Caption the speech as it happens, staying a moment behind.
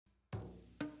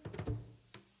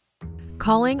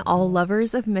Calling all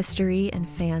lovers of mystery and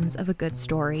fans of a good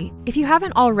story. If you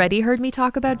haven't already heard me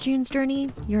talk about June's Journey,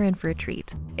 you're in for a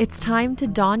treat. It's time to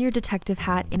don your detective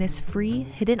hat in this free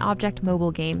hidden object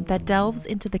mobile game that delves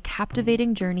into the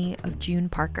captivating journey of June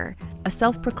Parker, a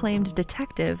self-proclaimed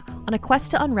detective on a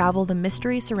quest to unravel the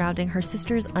mystery surrounding her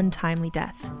sister's untimely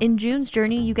death. In June's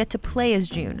Journey, you get to play as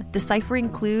June, deciphering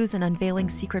clues and unveiling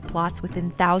secret plots within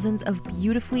thousands of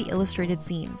beautifully illustrated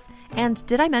scenes. And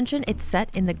did I mention it's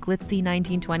set in the glitzy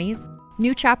 1920s?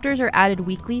 New chapters are added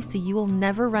weekly, so you will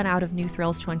never run out of new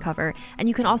thrills to uncover, and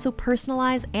you can also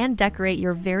personalize and decorate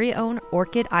your very own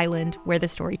Orchid Island where the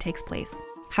story takes place.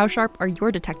 How sharp are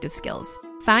your detective skills?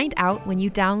 Find out when you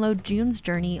download June's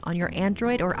Journey on your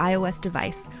Android or iOS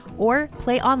device, or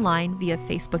play online via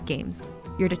Facebook Games.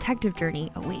 Your detective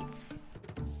journey awaits.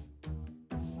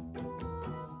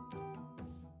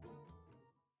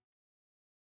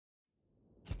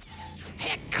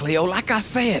 Heck, Cleo, like I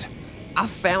said, I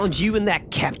found you and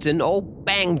that captain all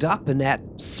banged up in that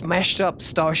smashed up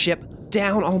starship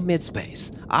down on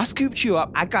midspace. I scooped you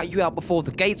up, I got you out before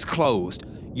the gates closed.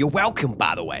 You're welcome,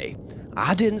 by the way.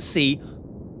 I didn't see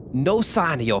no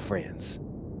sign of your friends.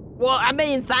 Well, I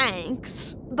mean,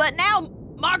 thanks. But now,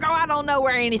 Margot, I don't know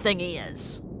where anything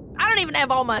is. I don't even have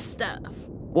all my stuff.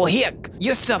 Well, here,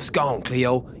 your stuff's gone,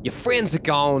 Cleo. Your friends are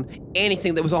gone.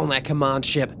 Anything that was on that command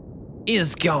ship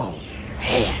is gone.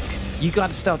 Heck, you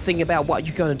gotta start thinking about what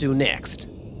you're gonna do next.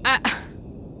 That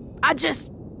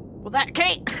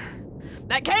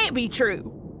can't be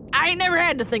true. I ain't never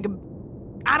had to think of,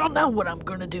 I don't know what I'm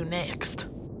gonna do next.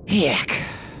 Heck.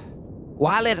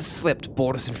 Well, I let it slip to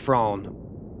Bortus and Fron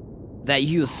that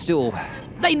you are still...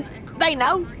 They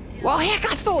know? Well,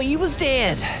 heck, I thought you was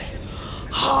dead.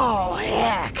 Oh,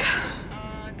 heck.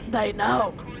 They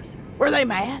know. Were they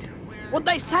mad? What'd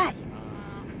they say?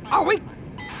 Are we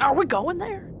going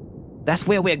there? That's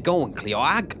where we're going, Cleo.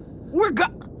 I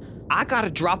gotta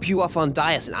drop you off on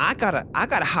Dias, and I gotta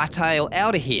hightail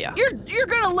out of here. You're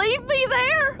gonna leave me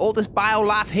there? All this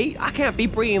bio-life heat, I can't be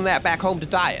bringing that back home to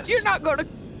Dias. You're not gonna...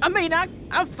 I mean,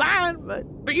 I'm fine,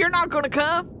 but you're not gonna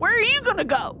come? Where are you gonna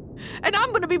go? And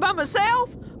I'm gonna be by myself?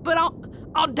 But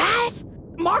on Dias?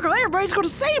 Marco, everybody's gonna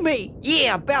see me.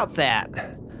 Yeah, about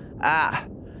that. I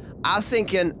was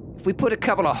thinking... if we put a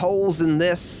couple of holes in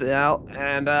this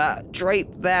and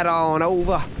drape that on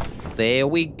over, there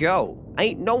we go.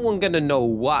 Ain't no one gonna know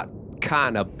what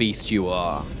kind of beast you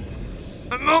are.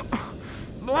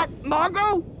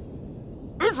 Margot?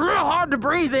 It's real hard to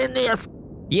breathe in this.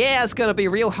 Yeah, it's gonna be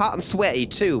real hot and sweaty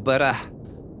too, but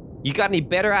you got any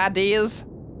better ideas?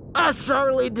 I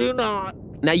surely do not.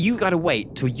 Now you gotta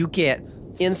wait till you get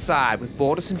inside with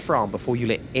Bortus and Fromm before you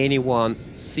let anyone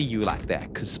see you like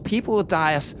that, because people of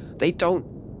Dias, they don't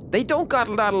got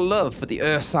a lot of love for the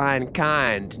Earth sign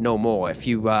kind no more, if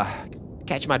you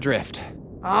catch my drift.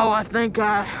 Oh, I think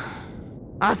I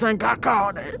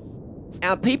caught it.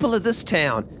 And people of this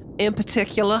town in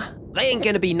particular, they ain't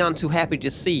gonna be none too happy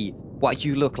to see what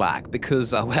you look like,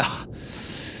 because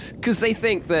they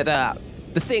think that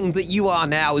the thing that you are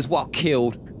now is what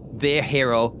killed their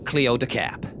hero, Cleo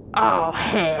DeCap. Oh,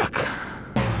 heck.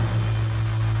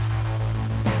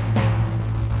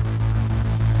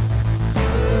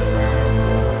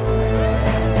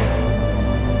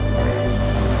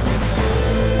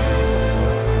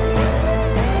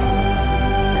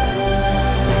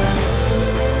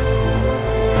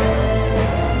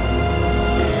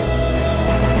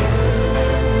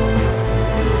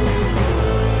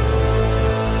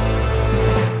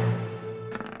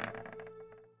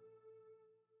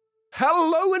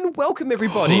 Hello and welcome,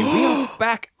 everybody. We are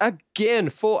back again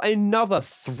for another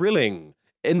thrilling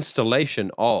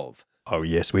installation of... Oh,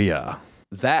 yes, we are.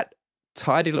 ...that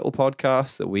tidy little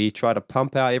podcast that we try to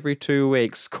pump out every 2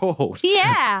 weeks called...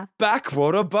 Yeah.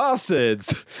 Backwater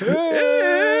Bastards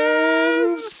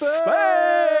in Space.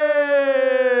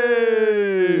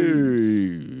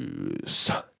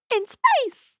 In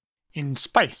space. In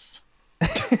space.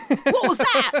 What was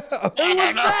that? Who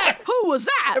was that? Who was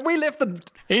that? We left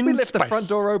the front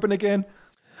door open again.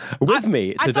 With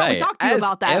me I thought we today, talked to you as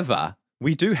about that. ever,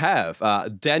 we do have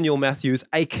Daniel Matthews,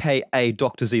 a.k.a.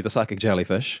 Dr. Z, the Psychic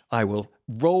Jellyfish. I will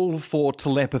roll for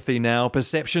telepathy now,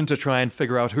 perception, to try and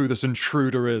figure out who this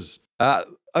intruder is.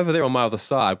 Over there on my other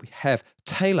side, we have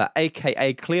Taylor,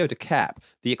 a.k.a. Cleo DeCap,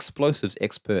 the explosives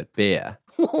expert bear.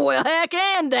 Well, heck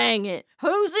and dang it.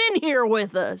 Who's in here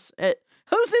with us?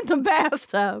 Who's in the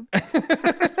bathtub?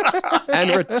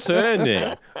 And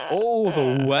returning all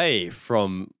the way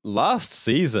from last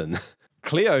season,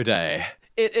 Cleo Day,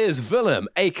 it is Willem,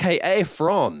 a.k.a.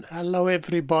 Fron. Hello,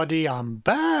 everybody. I'm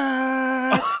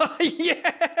back.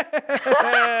 Yes!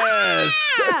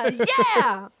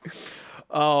 Yeah.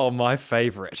 Oh, my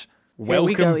favorite. Here we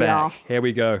Welcome go, back. y'all. Here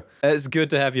we go. It's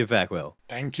good to have you back, Will.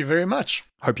 Thank you very much.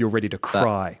 Hope you're ready to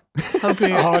cry.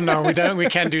 Oh no, we don't. We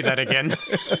can't do that again.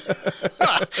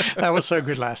 That was so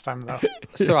good last time, though.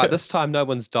 It's all right. This time, no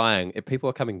one's dying. People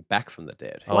are coming back from the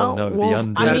dead. Oh Well, no, the well,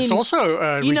 undead. I mean, That's also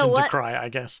a you know reason to what? cry, I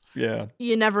guess. Yeah.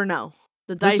 You never know.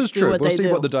 The This dice is do true. what We'll they see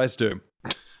do. what the dice do.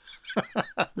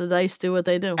 The dice do what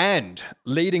they do. And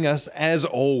leading us, as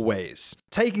always,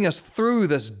 taking us through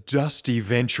this dusty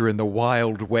venture in the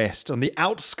Wild West on the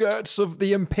outskirts of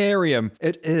the Imperium,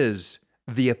 it is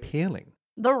the appealing,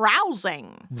 The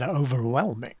rousing. The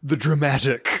overwhelming. the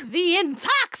dramatic, The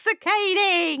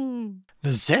intoxicating.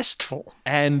 The zestful.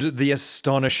 and the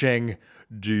astonishing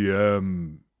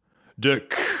DM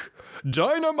Dick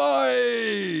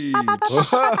Dynamite.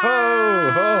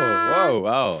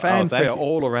 Whoa. Fanfare Oh,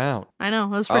 all around. I know, it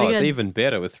was pretty it's good. even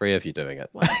better with 3 of you doing it.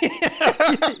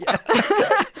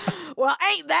 Well,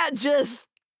 ain't that just,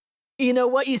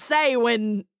 what you say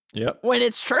when Yep.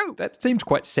 it's true? That seemed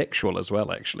quite sexual as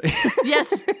well, actually.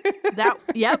 Yes.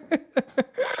 Yep. I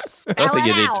Spell think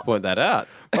you it need to out. point that out.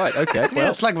 Right, okay. Yeah, Well,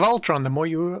 it's like Voltron. The more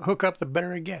you hook up, the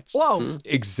better it gets. Whoa.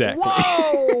 exactly.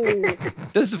 Whoa.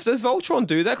 Does Voltron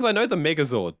do that? Because I know the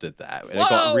Megazord did that. And it Whoa.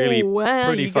 got really Well,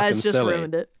 pretty you fucking guys just silly.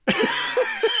 ruined it.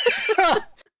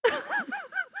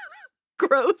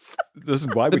 Gross. This is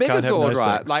why The we can't have Megazord, nice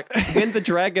right? things. Like when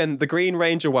the Green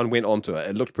Ranger one went onto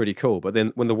it, it looked pretty cool. But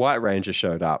then when the White Ranger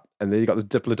showed up, and then you got this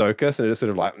Diplodocus, and it just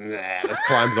sort of like just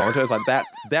climbs onto it. It's like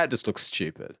that just looks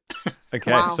stupid.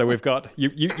 Okay, Wow. so we've got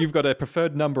you've got a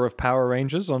preferred number of Power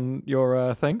Rangers on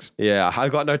your things. Yeah, I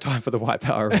got no time for the White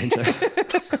Power Ranger.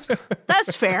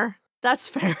 That's fair. That's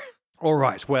fair. All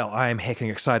right, well, I am hecking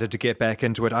excited to get back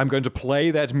into it. I'm going to play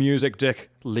that music,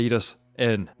 Dick. Lead us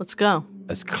in. Let's go.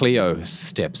 As Cleo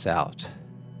steps out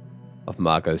of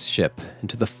Margot's ship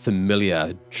into the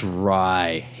familiar,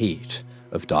 dry heat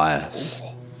of Dias.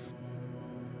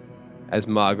 As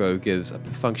Margot gives a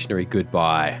perfunctory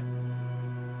goodbye,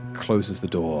 closes the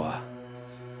door,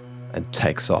 and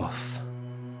takes off,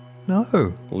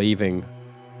 No. leaving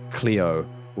Cleo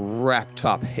wrapped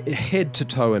up head to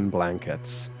toe in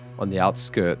blankets on the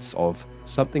outskirts of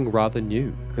something rather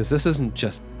new. Because this isn't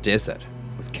just desert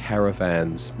with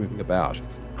caravans moving about.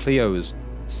 Cleo's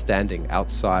standing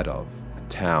outside of a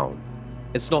town.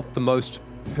 It's not the most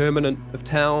permanent of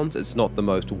towns, it's not the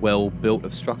most well-built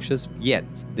of structures, yet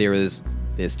there's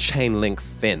chain link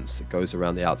fence that goes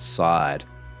around the outside.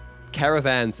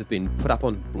 Caravans have been put up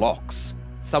on blocks.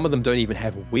 Some of them don't even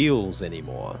have wheels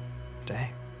anymore.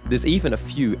 Dang. There's even a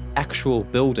few actual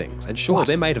buildings, and sure,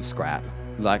 they're made of scrap.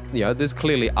 Like, there's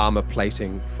clearly armor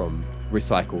plating from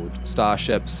recycled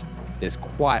starships. There's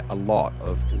quite a lot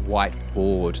of white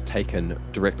board taken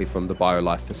directly from the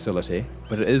BioLife facility,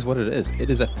 but it is what it is. It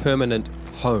is a permanent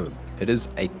home. It is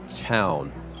a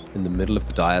town in the middle of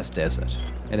the Dias Desert.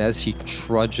 And as she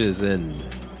trudges in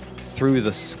through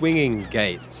the swinging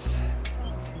gates,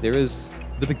 there is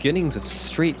the beginnings of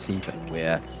streets even,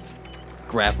 where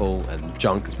gravel and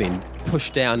junk has been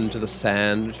pushed down into the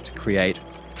sand to create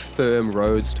firm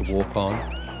roads to walk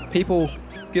on. People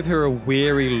give her a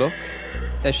weary look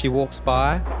as she walks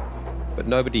by, but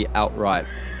nobody outright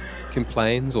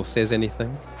complains or says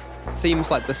anything. It seems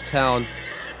like this town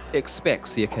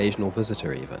expects the occasional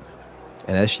visitor even.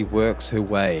 And as she works her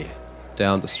way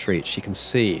down the street, she can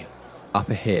see up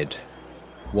ahead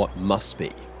what must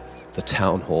be the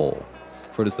town hall,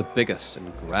 for it is the biggest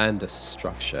and grandest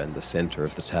structure in the center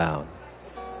of the town,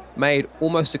 made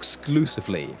almost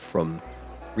exclusively from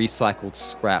recycled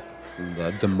scrap from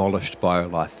the demolished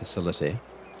BioLife facility,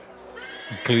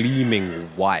 gleaming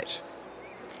white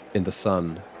in the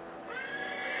sun.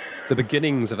 The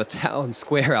beginnings of a town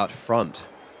square out front.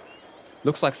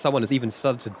 Looks like someone has even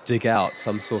started to dig out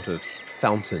some sort of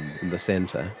fountain in the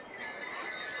center.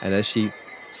 And as she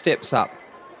steps up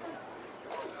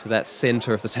to that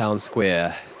center of the town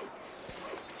square,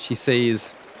 she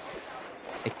sees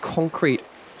a concrete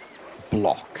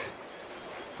block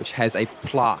which has a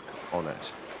plaque on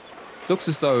it. Looks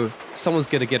as though someone's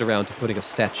going to get around to putting a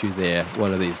statue there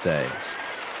one of these days.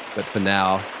 But for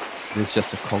now, there's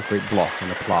just a concrete block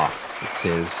and a plaque that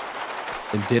says,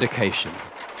 "In dedication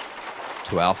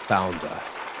to our founder,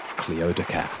 Cleo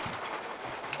DeCap."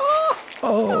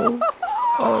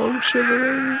 Oh,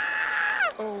 shivering.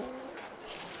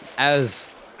 As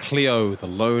Cleo, the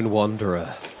lone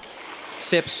wanderer,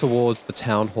 steps towards the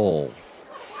town hall,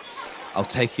 I'll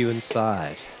take you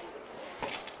inside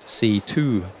to see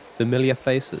two familiar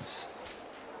faces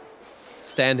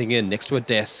standing in next to a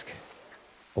desk,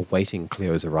 awaiting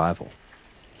Cleo's arrival.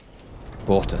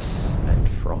 Bortus and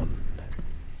Fron.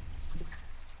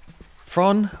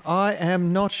 Fron, I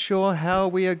am not sure how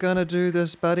we are going to do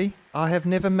this, buddy. I have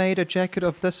never made a jacket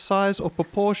of this size or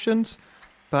proportions,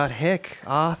 but heck,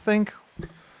 I think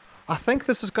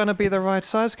this is going to be the right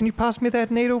size. Can you pass me that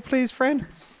needle, please, friend?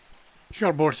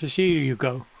 Sure, Bortus, here you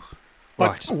go.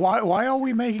 But Right. why are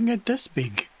we making it this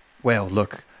big? Well,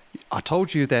 look, I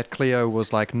told you that Cleo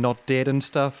was like not dead and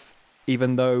stuff,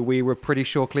 even though we were pretty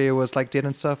sure Cleo was like dead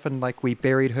and stuff, and like we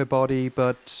buried her body,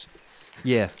 but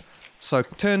yeah. So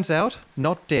turns out,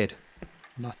 not dead.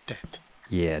 Not dead.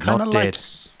 Yeah, Kinda not dead.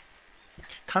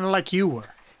 Kind of like you were.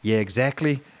 Yeah,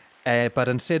 exactly. But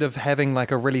instead of having like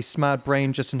a really smart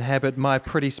brain just inhabit my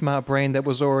pretty smart brain that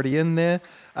was already in there,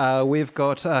 we've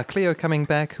got Cleo coming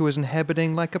back who is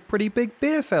inhabiting like a pretty big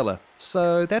bear fella.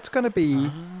 So that's going to be...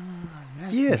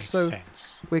 That Yeah, makes so-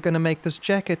 sense. We're going to make this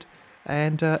jacket,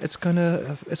 and it's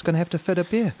gonna have to fit a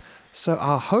bear. So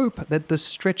I hope that the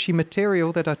stretchy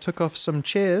material that I took off some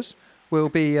chairs will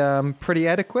be pretty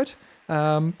adequate.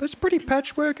 It's pretty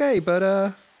patchwork, eh?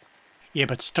 But Yeah,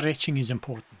 but stretching is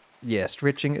important. yeah,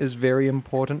 stretching is very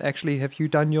important. Actually, have you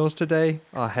done yours today?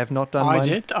 I have not done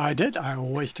mine. I did. I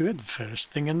always do it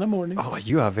first thing in the morning. Oh,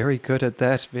 you are very good at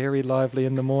that. Very lively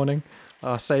in the morning.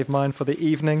 I'll save mine for the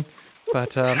evening.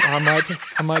 But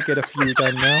I might get a few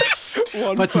done now.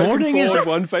 One But facing morning is- forward,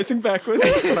 one facing backwards.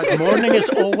 But morning is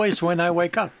always when I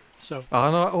wake up. So I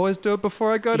always do it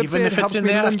before I go to Even bed. if it's Helps in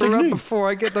me the limber up afternoon. before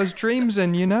I get those dreams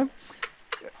in, you know?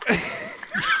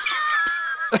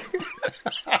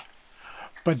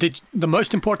 But the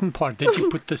most important part, did you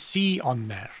put the C on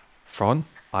there? Fron,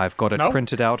 I've got it No?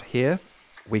 printed out here.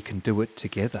 We can do it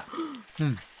together.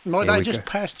 No, Here I we just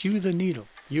go. passed you the needle.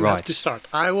 You have Right. to start.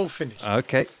 I will finish.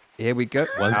 Okay, here we go.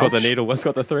 One's got the Ouch. needle, one's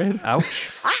got the thread. Ouch.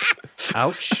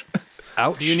 Ouch.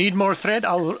 Ouch. Do you need more thread?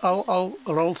 I'll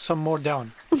roll some more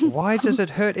down. Why does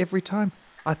it hurt every time?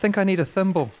 I think I need a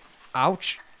thimble.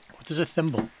 Ouch. What is a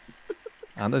thimble?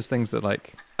 Aren't those things that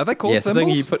like... Are they called Yes, the thimbles?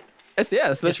 thing you put. It's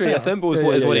literally they a are. thimble is Yeah,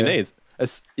 what, is yeah, what he yeah.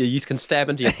 needs. You can stab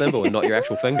into your thimble and not your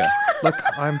actual finger. Look,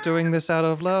 I'm doing this out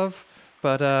of love.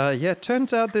 But yeah,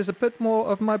 turns out there's a bit more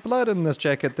of my blood in this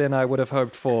jacket than I would have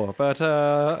hoped for. But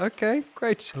okay,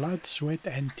 great. Blood, sweat,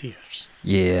 and tears.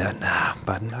 Yeah, nah,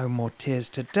 but no more tears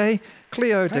today.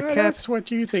 Cleo de Cat. That's what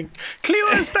you think. Cleo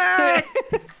is back!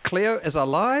 Cleo is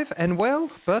alive and well,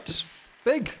 but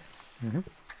big.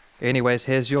 Anyways,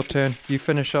 here's your turn. You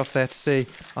finish off that C.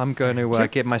 I'm going to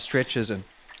get my stretchers in.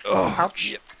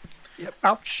 Ouch. Yep.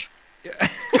 Ouch.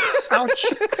 Ouch.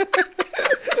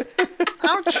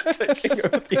 Ouch.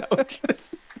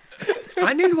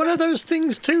 I need one of those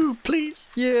things too, please.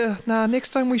 Yeah, nah, next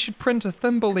time we should print a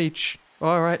thimble each.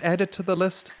 All right, add it to the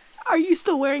list. Are you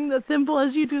still wearing the thimble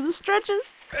as you do the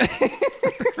stretches?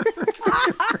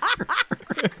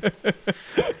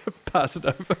 Pass it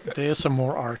over. There's some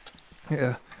more art.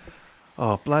 Yeah.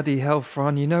 Oh, bloody hell,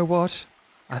 Fron, you know what?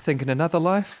 I think in another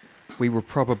life, we were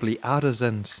probably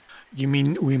artisans. You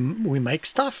mean we make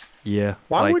stuff? Yeah.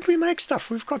 Why would we make stuff?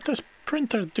 We've got this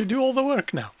printer to do all the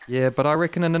work now. Yeah, but I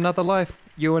reckon in another life,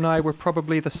 you and I were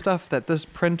probably the stuff that this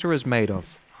printer is made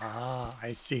of. Ah,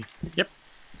 I see. Yep.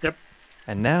 Yep.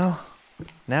 And now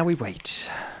we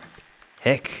wait.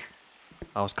 Heck,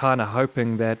 I was kind of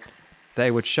hoping that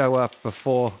they would show up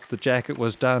before the jacket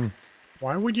was done.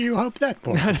 Why would you hope that,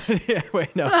 boy? Yeah,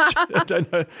 wait, no, I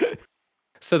don't know.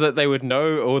 So that they would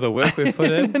know all the work we've put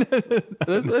in.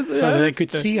 So they could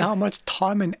see how much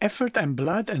time and effort and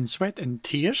blood and sweat and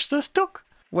tears this took?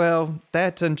 Well,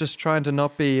 that and just trying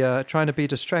to be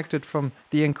distracted from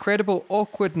the incredible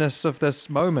awkwardness of this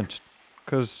moment.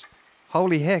 Because,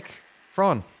 holy heck,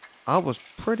 Fron, I was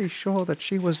pretty sure that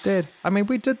she was dead. I mean,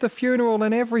 we did the funeral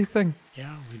and everything.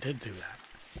 Yeah, we did do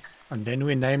that. And then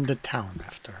we named the town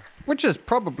after her. Which is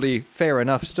probably fair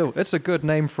enough still. It's a good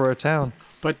name for a town.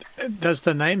 But does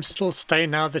the name still stay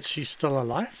now that she's still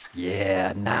alive?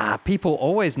 Yeah, nah, people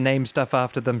always name stuff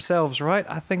after themselves, right?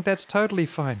 I think that's totally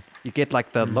fine. You get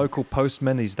like the local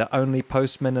postman, he's the only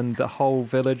postman in the whole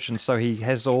village, and so he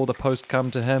has all the post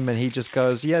come to him, and he just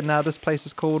goes, yeah, nah, this place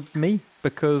is called me,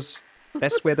 because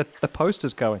that's where the post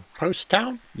is going. Post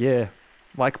town? Yeah,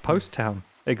 like Post Town,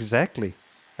 exactly.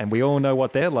 And we all know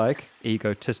what they're like,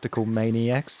 egotistical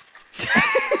maniacs.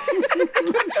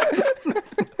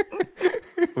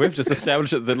 We've just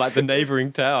established that the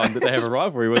neighbouring town that they have a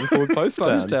rivalry with is called Post Town.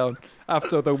 Post Town,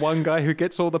 after the one guy who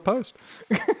gets all the post.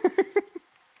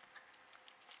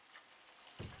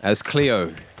 As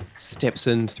Cleo steps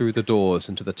in through the doors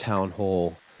into the town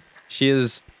hall, she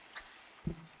is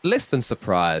less than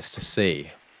surprised to see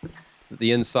that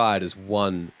the inside is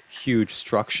one huge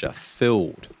structure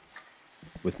filled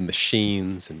with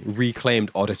machines and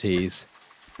reclaimed oddities,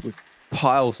 with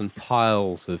piles and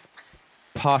piles of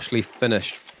partially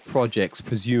finished projects,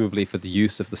 presumably for the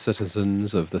use of the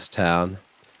citizens of this town,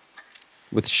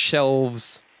 with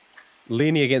shelves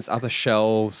leaning against other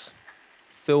shelves,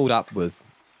 filled up with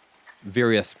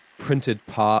various printed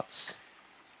parts,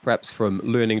 perhaps from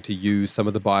learning to use some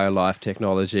of the BioLife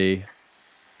technology.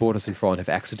 Bortus and Front have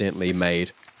accidentally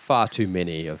made far too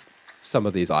many of some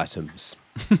of these items.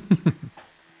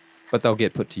 But they'll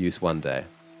get put to use one day.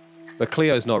 But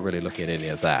Cleo's not really looking at any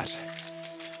of that,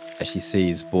 as she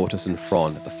sees Bortus and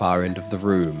Front at the far end of the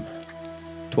room,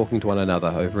 talking to one another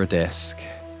over a desk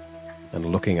and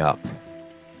looking up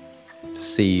to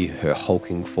see her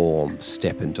hulking form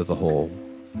step into the hall.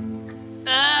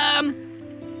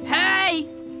 Hey!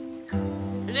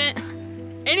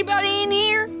 Anybody in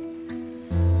here?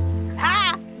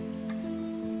 Hi!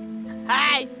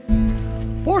 Hey!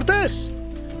 Bortus!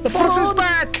 The boss is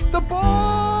back! The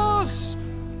boss!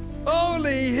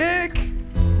 Holy heck!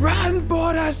 Run,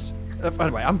 Bortus!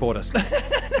 Anyway, I'm Bortus.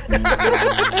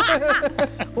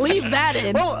 Leave that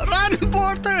in. Oh, run,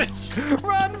 Bortus!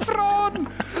 Run, Fron!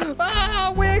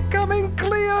 Ah, we're coming,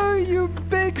 Cleo, you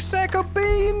big sack of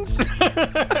beans!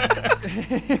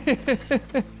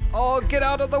 Oh, get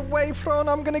out of the way, Fron.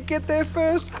 I'm gonna get there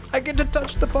first. I get to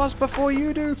touch the boss before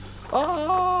you do.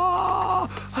 Oh,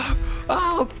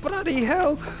 bloody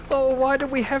hell. Oh, why do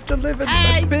we have to live in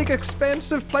such big,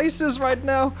 expansive places right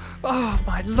now? Oh,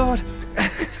 my lord.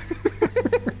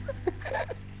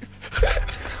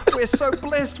 We're so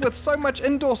blessed with so much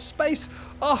indoor space.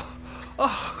 Oh.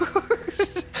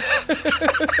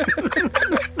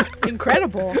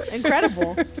 Incredible.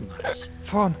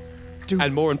 Fron,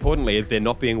 And more importantly, they're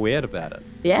not being weird about it.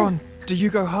 Yeah. Fron, do you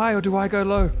go high or do I go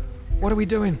low? What are we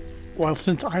doing? Well,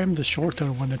 since I am the shorter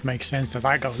one, it makes sense that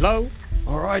I go low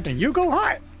All right, and you go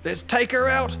high. let's take her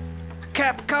out.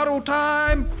 Cap cuddle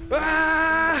time.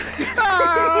 Ah!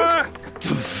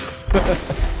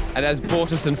 And as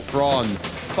Bortus and Fron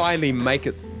finally make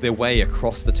their way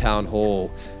across the town hall,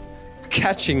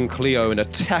 catching Cleo in a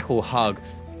tackle hug,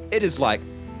 it is like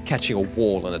catching a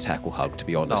wall in a tackle hug, to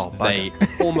be honest. Oh, They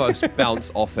almost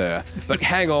bounce off her, but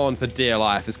hang on for dear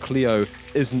life as Cleo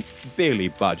isn't barely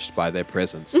budged by their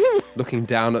presence. Looking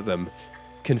down at them,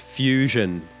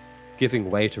 confusion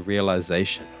giving way to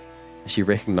realization. She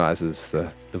recognizes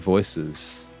the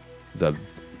voices, the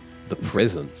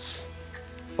presence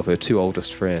of her two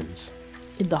oldest friends.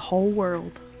 In the whole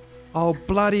world. Oh,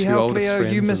 bloody Two hell, oldest Cleo,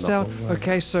 friends you in missed the out. whole world.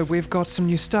 Okay, so we've got some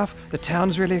new stuff. The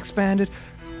town's really expanded.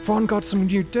 Fron got some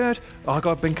new dirt.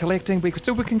 I've been collecting. We've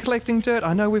still been collecting dirt.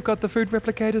 I know we've got the food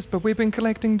replicators, but we've been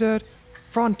collecting dirt.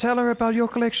 Fron, tell her about your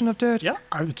collection of dirt. Yeah,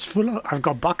 it's full of. I've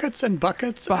got buckets and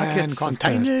buckets Buckets and of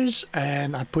containers,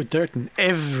 and I put dirt in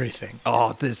everything.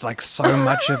 Oh, there's like so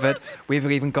much of it.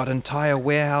 We've even got entire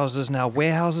warehouses now,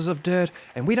 warehouses of dirt,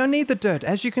 and we don't need the dirt.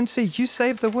 As you can see, you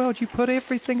saved the world. You put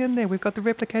everything in there. We've got the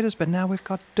replicators, but now we've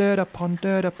got dirt upon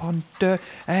dirt upon dirt.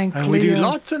 And We do Cleo-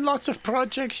 lots and lots of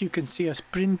projects. You can see us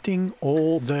printing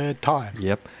all the time.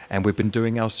 Yep, and we've been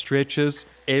doing our stretches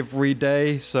every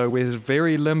day, so we're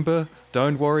very limber.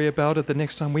 Don't worry about it. The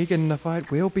next time we get in a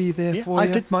fight, we'll be there Yeah, for I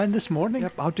you. did mine this morning.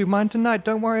 Yep, I'll do mine tonight.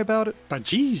 Don't worry about it. But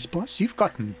geez, boss, you've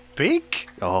gotten big.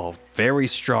 Oh, very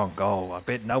strong. Oh, I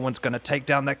bet no one's gonna take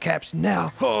down the caps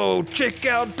now. Oh, check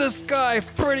out this guy.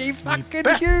 Pretty fucking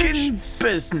Back huge. in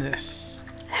business.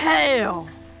 Hell.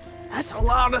 That's a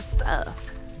lot of stuff.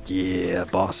 Yeah,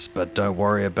 boss, but don't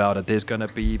worry about it. There's gonna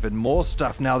be even more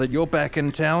stuff now that you're back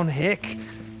in town. Heck,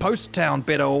 Post Town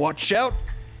better watch out.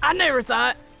 I never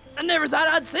thought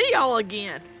I'd see y'all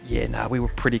again. Yeah, nah, we were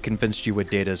pretty convinced you were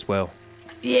dead as well.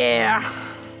 Yeah.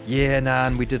 Yeah, nah,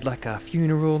 and we did like a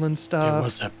funeral and There stuff.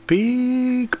 was a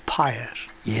big pyre,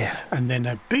 Yeah. and then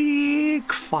a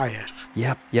big fire.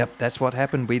 Yep, that's what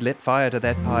happened. We lit fire to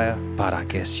that pyre. But I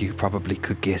guess you probably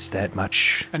could guess that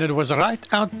much. And it was right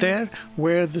out there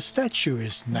where the statue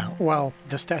is now. Well,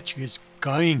 the statue is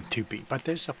going to be, but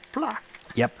there's a plaque.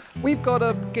 Yep, we've got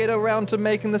to get around to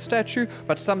making the statue,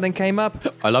 but something came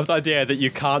up. I love the idea that you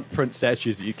can't print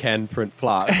statues, but you can print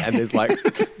plaques, and there's like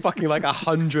fucking like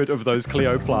 100 of those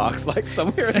Cleo plaques like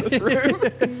somewhere in this room.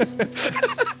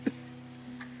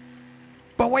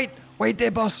 But wait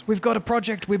there, boss. We've got a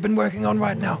project we've been working on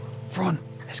right now. Fron,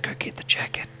 let's go get the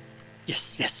jacket.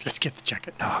 Yes, let's get the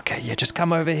jacket. Oh, okay, yeah, just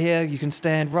come over here. You can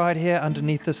stand right here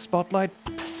underneath the spotlight.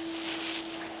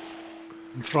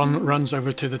 Fron runs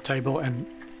over to the table and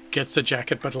gets the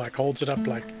jacket, but like holds it up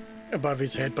like above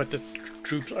his head, but it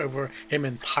droops over him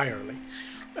entirely.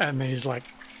 And then he's like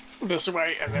this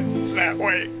way and then that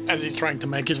way as he's trying to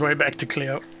make his way back to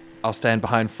Cleo. I'll stand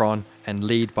behind Fron and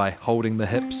lead by holding the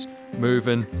hips,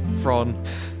 moving Fron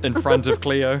in front of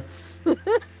Cleo.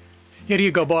 Here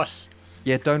you go, boss.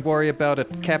 Yeah, don't worry about it.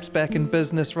 Cap's back in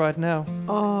business right now.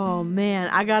 Oh man,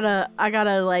 I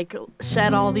gotta like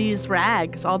shed all these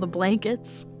rags, all the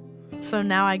blankets. So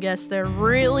now I guess they're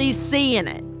really seeing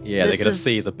it. Yeah, This they're gonna is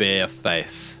see the bare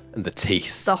face and the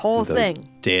teeth. The whole and those thing.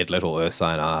 Dead little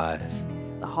Ursine eyes.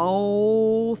 the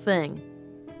whole thing.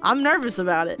 I'm nervous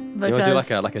about it because You want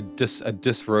to do a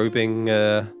disrobing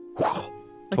like talk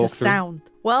a through? sound.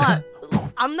 Well,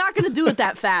 I'm not gonna do it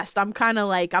that fast. I'm kind of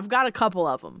like I've got a couple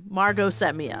of them. Margot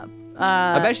set me up.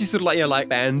 I'm actually sort of like, like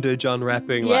bandage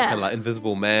unwrapping, like Yeah. kind of like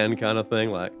Invisible Man kind of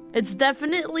thing. Like, It's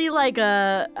definitely like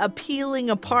a peeling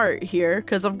apart here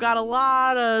because I've got a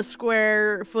lot of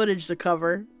square footage to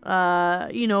cover.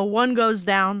 One goes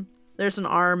down. There's an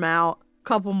arm out.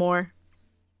 Couple more.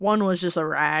 One was just a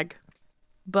rag.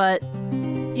 But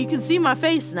you can see my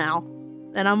face now,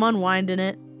 and I'm unwinding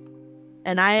it.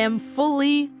 And I am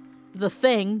fully the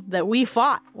thing that we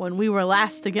fought when we were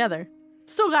last together.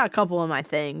 Still got a couple of my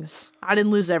things. I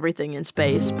didn't lose everything in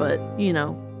space, but,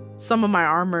 some of my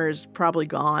armor is probably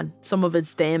gone. Some of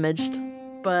it's damaged.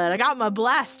 But I got my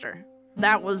blaster.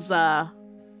 That was,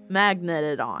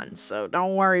 magneted on, so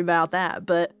don't worry about that.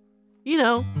 But,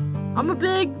 I'm a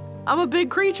big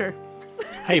creature.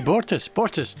 Hey, Bortus,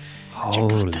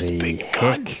 check out this big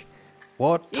gun. heck.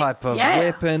 What type of Yeah.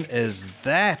 weapon is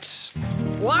that?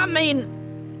 Well, I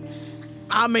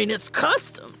mean, it's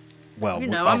custom. Well,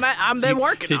 I've been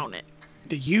working did- on it.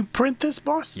 Did you print this,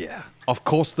 boss? yeah. Of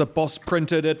course the boss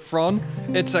printed it, Fron.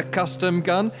 It's a custom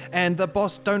gun, and the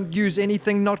boss don't use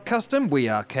anything not custom. We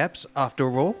are Caps, after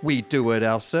all. We do it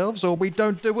ourselves, or we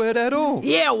don't do it at all.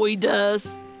 Yeah, we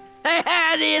does.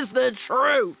 That is the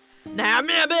truth. Now, I've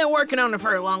been working on it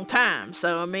for a long time,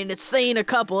 so, it's seen a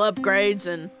couple upgrades,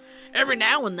 and every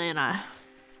now and then I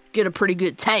get a pretty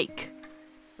good take,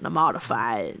 and I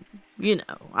modify it.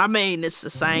 It's the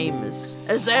same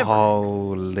as ever.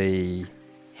 Holy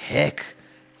heck.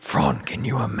 Fron, can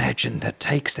you imagine the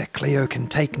takes that Cleo can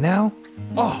take now?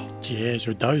 Oh, Yes,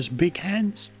 with those big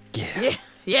hands. yeah.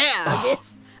 Yeah,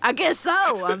 I guess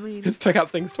so. pick up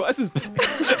things twice as big.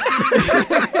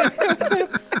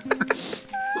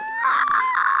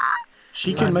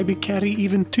 She can maybe carry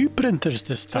even 2 printers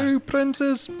this time. 2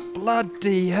 printers?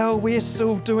 Bloody hell, we're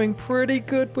still doing pretty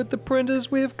good with the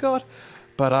printers we've got.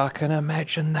 But I can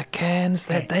imagine the cans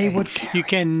that they would carry. You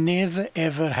can never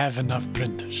ever have enough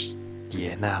printers.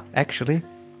 Yeah, no, actually,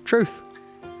 truth.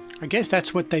 I guess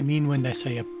that's what they mean when they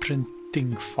say a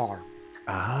printing farm.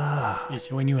 Ah.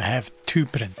 Is when you have 2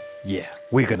 printers. Yeah,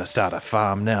 we're gonna start a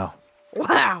farm now.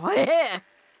 Wow, yeah.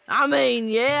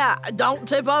 Don't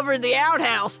tip over the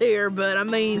outhouse here, but I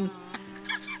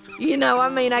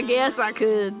guess I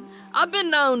could. I've been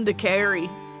known to carry,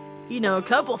 a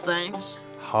couple things.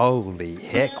 Holy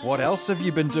heck, what else have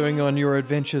you been doing on your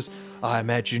adventures? I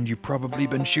imagine you've probably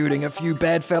been shooting a few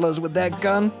bad fellas with that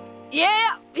gun.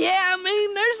 Yeah,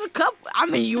 there's a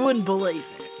couple. You wouldn't believe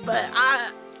it, but I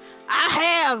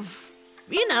have,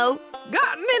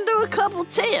 gotten into a couple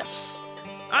tiffs.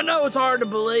 I know it's hard to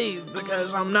believe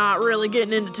because I'm not really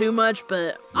getting into too much,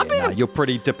 but You're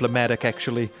pretty diplomatic,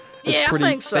 actually. Yeah, I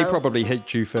think so. They probably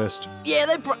hit you first.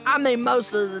 yeah,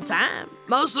 most of the time.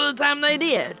 Most of the time they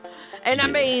did. And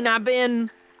I've been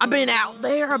out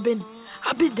there. I've been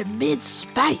to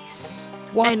mid-space.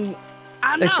 What? And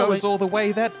I know It goes all the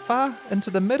way that far into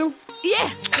the middle? Yeah.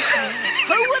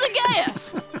 Who would have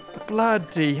guessed?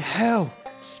 Bloody hell.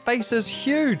 Space is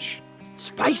huge.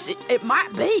 Space, it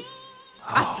might be.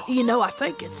 I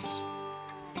think it's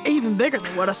even bigger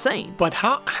than what I've seen. But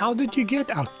how did you get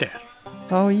out there?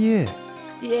 Oh, yeah.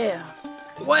 Yeah.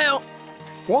 Well,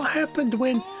 What happened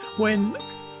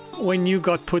when you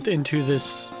got put into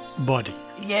this body?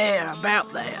 yeah,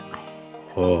 about that.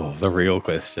 Oh, the real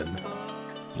question.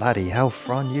 Bloody hell,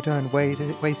 Fron, you don't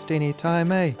waste any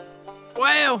time, eh?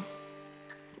 Well,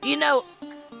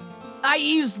 I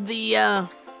used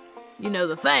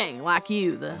the thing like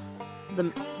you.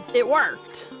 It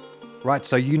worked. Right,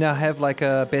 so you now have like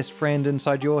a best friend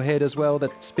inside your head as well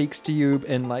that speaks to you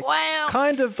in like Well-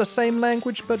 kind of the same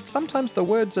language, but sometimes the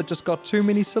words have just got too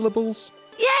many syllables.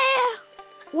 Yeah.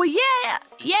 Well,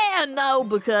 no,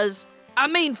 because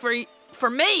for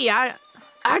me, I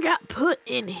got put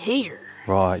in here.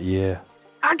 Right, yeah.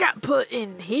 I got put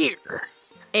in here,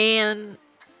 and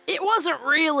it wasn't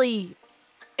really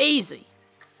easy.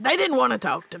 They didn't want to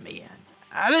talk to me.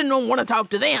 I didn't want to talk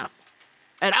to them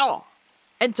at all.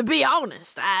 And to be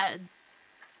honest, I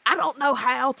don't know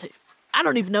how to. I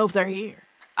don't even know if they're here.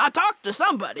 I talked to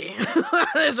somebody.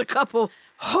 There's a couple.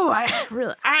 Oh,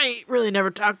 I ain't really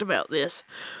never talked about this.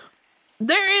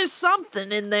 There is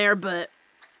something in there, but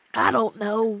I don't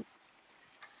know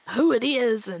who it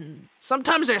is, and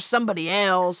sometimes there's somebody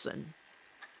else, and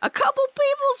a couple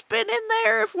people's been in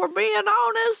there. If we're being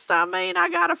honest, I mean, I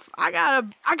got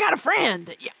a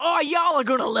friend. Oh, y'all are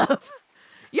gonna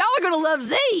love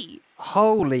Z.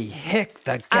 Holy heck,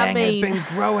 the gang has been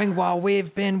growing while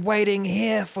we've been waiting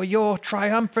here for your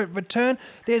triumphant return.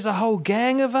 There's a whole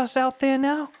gang of us out there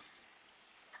now?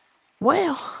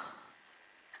 Well,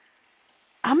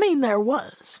 I mean, there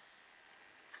was.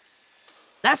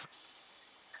 That's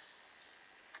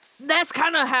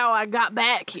kind of how I got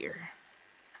back here.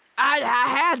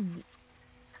 I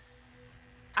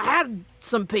had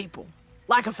some people,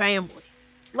 like a family,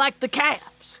 like the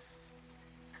Caps.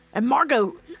 And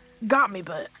Margot got me,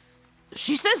 but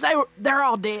she says they're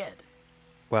all dead.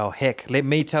 Well, heck, let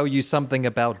me tell you something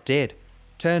about dead.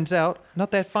 Turns out,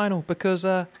 not that final, because,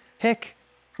 heck,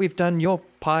 we've done your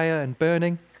pyre and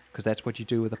burning, because that's what you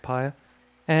do with a pyre.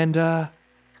 And,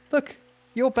 look,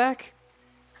 you're back.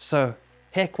 So,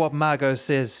 heck what Margot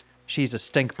says. She's a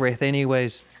stink breath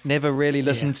anyways. Never really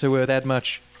listened to her that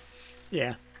much.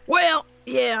 Yeah. Well,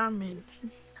 yeah, I mean,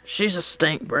 she's a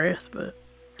stink breath, but...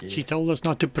 She told us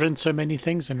not to print so many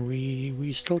things, and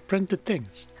we still printed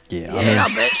things. Yeah,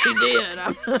 I bet she did.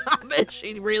 I bet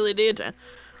she really did.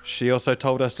 She also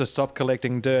told us to stop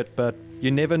collecting dirt, but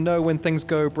you never know when things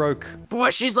go broke.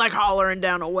 Boy, she's like hollering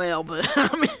down a well, but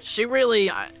I mean, she really...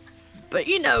 but,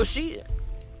 you know, she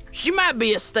might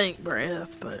be a stink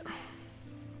breath, but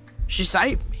she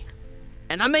saved me.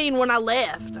 And I mean, when I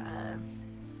left,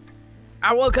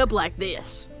 I woke up like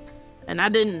this, and I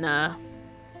didn't know...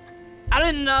 I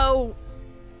didn't know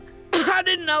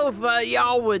if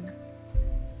y'all would...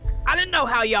 I didn't know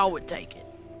how y'all would take it.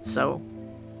 So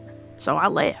I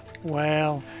left.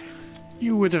 Well,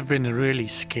 you would have been really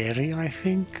scary, I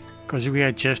think, because we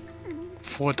had just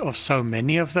fought off so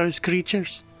many of those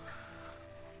creatures.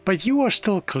 But you are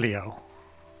still Cleo.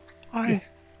 I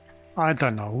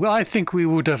don't know. I think we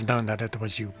would have known that it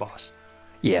was you, boss.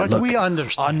 Yeah, but look, we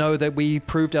understand. I know that we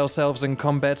proved ourselves in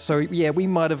combat, so yeah, we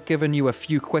might have given you a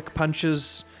few quick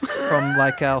punches from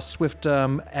like our swift,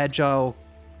 agile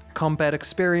combat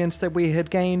experience that we had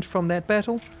gained from that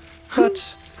battle.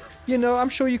 But, you know, I'm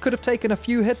sure you could have taken a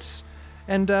few hits,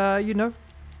 and, you know,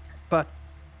 but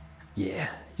yeah,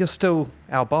 you're still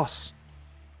our boss.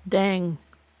 Dang.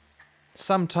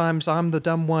 Sometimes I'm the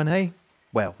dumb one, hey?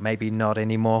 Well, maybe not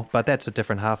anymore, but that's a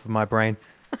different half of my brain.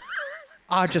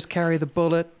 I just carry the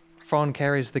bullet, Fron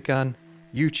carries the gun.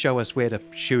 You show us where to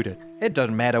shoot it. It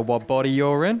doesn't matter what body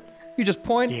you're in. You just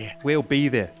point, we'll be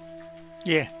there.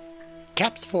 Yeah.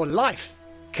 Caps for life.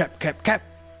 Cap.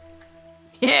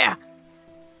 Yeah.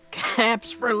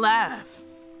 Caps for life.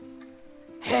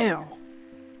 Hell.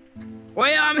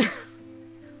 Well, I mean,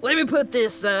 let me put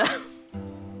this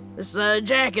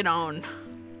jacket on.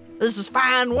 This is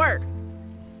fine work.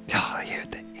 Oh, hear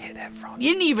that, Fron?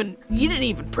 You didn't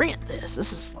even print this.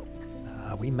 This is...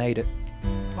 we made it.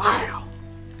 Wow.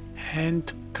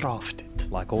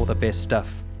 Handcrafted. Like all the best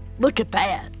stuff. Look at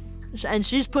that. And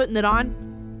she's putting it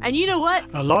on. And you know what?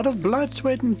 A lot of blood,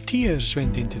 sweat, and tears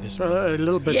went into this. A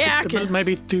little bit. Yeah,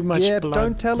 maybe too much Yeah, blood.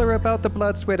 don't tell her about the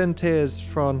blood, sweat, and tears,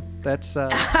 Fron. That's,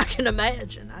 I can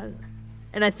imagine.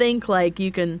 And I think, like,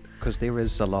 you can... because there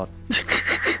is a lot.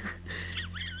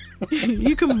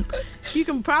 you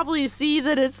can probably see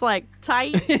that it's like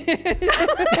tight.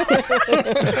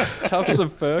 Tufts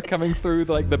of fur coming through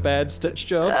like the bad stitch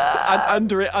jobs. I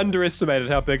underestimated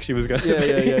how big she was going to be.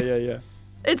 Yeah.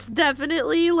 It's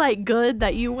definitely like good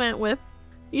that you went with,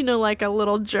 you know, like a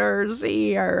little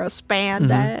jersey or a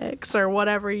spandex or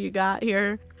whatever you got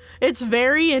here. It's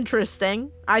very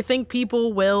interesting. I think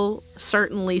people will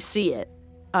certainly see it.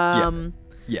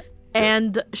 Yeah.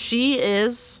 And she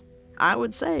is, I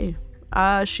would say,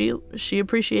 she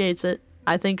appreciates it.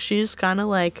 I think she's kind of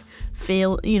like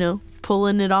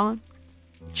pulling it on,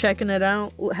 checking it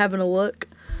out, having a look.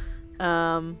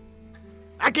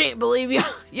 I can't believe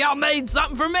y'all made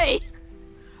something for me.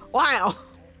 Wow.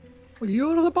 Well,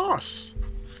 you're the boss.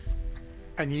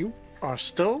 And you are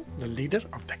still the leader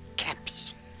of the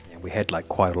Caps. Yeah, we had like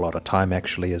quite a lot of time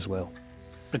actually as well.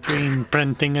 Between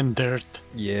printing and dirt.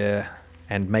 Yeah,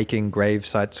 and making grave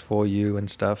sites for you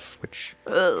and stuff, which,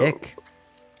 heck,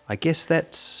 I guess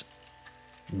that's...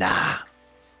 Nah,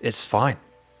 it's fine.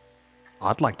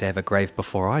 I'd like to have a grave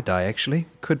before I die, actually.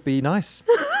 Could be nice.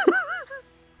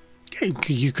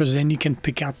 Because then you can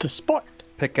pick out the spot.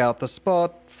 Pick out the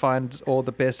spot, find all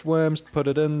the best worms, put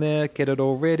it in there, get it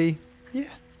all ready. Yeah.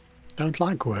 Don't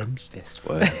like worms. Best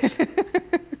words.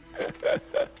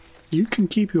 You can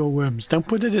keep your worms. Don't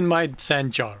put it in my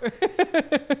sand jar.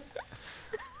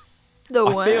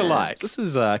 I feel like this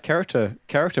is a character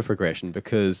progression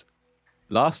because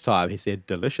last time he said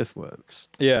delicious worms.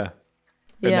 Yeah.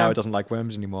 But Yeah. now it doesn't like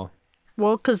worms anymore.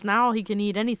 Well, because now he can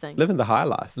eat anything. Living the high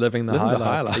life. Living the Living high the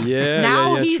high life. life. Yeah,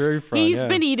 Now yeah, he's true, Fron, he's yeah.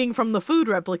 been eating from the food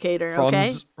replicator.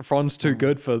 Okay. Fron's too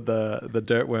good for the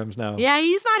dirt worms now. Yeah,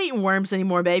 he's not eating worms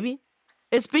anymore, baby.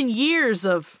 It's been years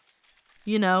of,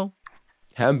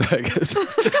 Hamburgers.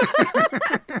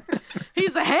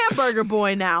 he's a hamburger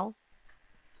boy now.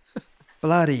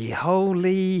 Bloody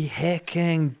holy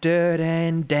hecking dirt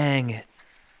and dang it.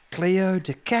 Cleo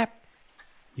de Cap,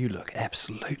 you look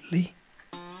absolutely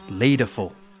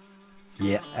leaderful.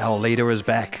 Yeah, our leader is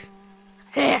back.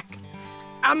 Heck,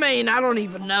 I mean, I don't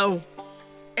even know.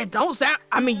 It don't sound.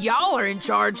 I mean, y'all are in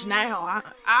charge now.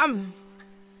 I'm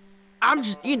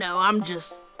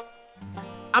just,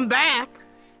 I'm back,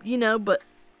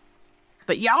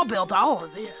 but y'all built all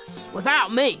of this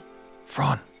without me.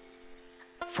 Fron,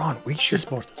 we Yes,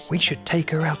 Mortis. should take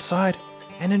her outside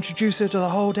and introduce her to the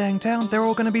whole dang town. They're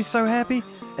all going to be so happy.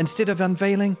 Instead of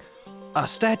unveiling a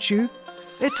statue,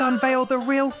 it's unveiled the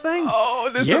real thing. Oh,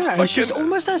 there's Yeah, it's just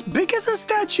almost as big as a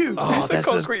statue. Oh, there's a this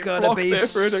is concrete going to block be there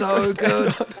for it to go so stand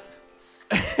good.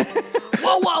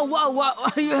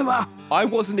 Whoa. I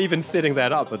wasn't even setting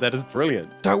that up, but that is brilliant.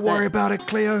 Don't worry about it,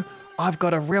 Cleo. I've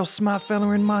got a real smart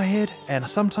fella in my head, and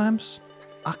sometimes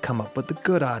I come up with the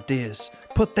good ideas.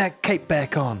 Put that cape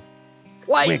back on.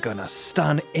 We're Wait, gonna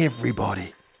stun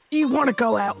everybody. you want to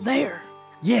go out there?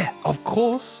 Yeah, of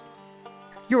course.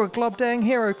 You're a globdang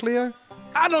hero, Cleo.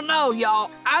 I don't know, y'all.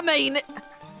 I mean,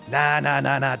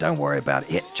 Nah. Don't worry about it.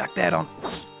 Here, chuck that on.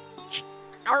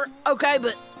 okay,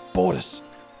 but Borders.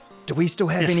 Do we still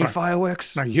have Yes, any Fron.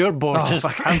 fireworks? No, you're Mortis.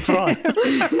 fuck. I'm Fron.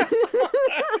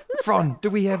 Fron, do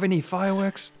we have any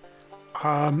fireworks?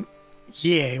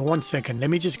 Yeah, 1 second. Let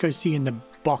me just go see in the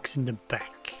box in the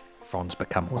back. Fron's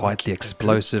become We'll quite the keep the good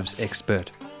explosives stuff.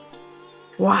 expert.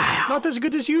 wow. Not as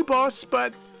good as you, boss,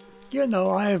 but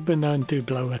I have been known to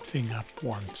blow a thing up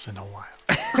once in a while.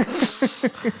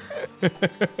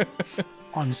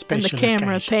 On And special the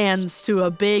camera occasions. pans to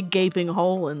a big gaping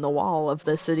hole in the wall of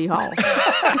the city hall.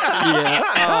 Yeah,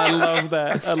 I love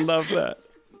that.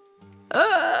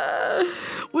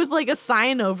 With like a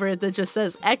sign over it that just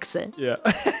says exit. Yeah,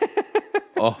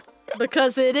 Oh,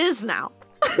 Because it is now.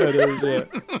 it is, yeah.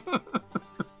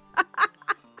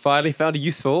 finally found a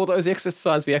use for all those exit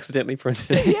signs we accidentally printed.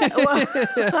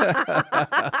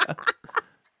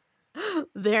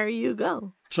 There you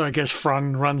go. So I guess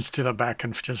Fron runs to the back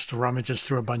and just rummages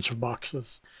through a bunch of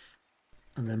boxes.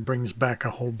 And then brings back a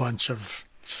whole bunch of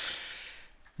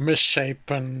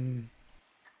misshapen,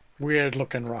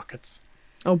 weird-looking rockets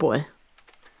Oh boy.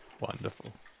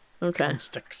 Wonderful. Okay. and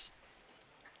sticks.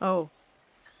 Oh.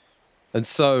 And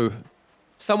so,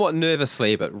 somewhat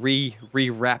nervously, but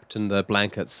re-wrapped in the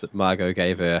blankets that Margot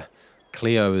gave her,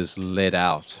 Cleo is led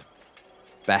out,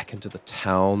 back into the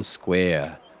town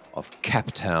square of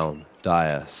Captown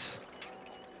Dias.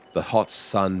 The hot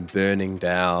sun burning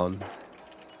down,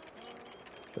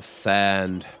 the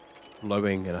sand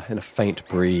blowing in a faint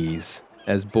breeze,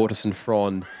 as Bortus and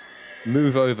Fron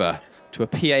move over to a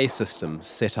PA system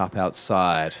set up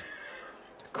outside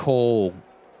to call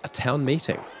a town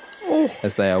meeting,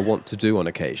 as they are wont to do on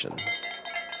occasion.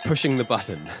 Pushing the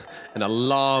button, an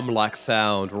alarm-like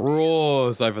sound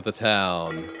roars over the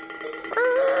town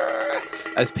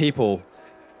as people,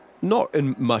 not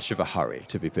in much of a hurry,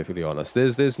 to be perfectly honest.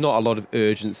 There's not a lot of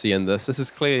urgency in this. This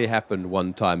has clearly happened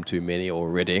one time too many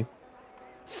already.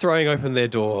 Throwing open their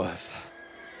doors,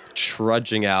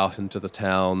 trudging out into the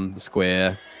town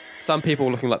square. Some people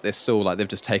looking like they're still, like they've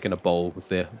just taken a bowl with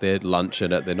their lunch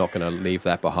in it. They're not going to leave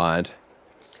that behind.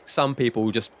 Some people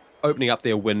just opening up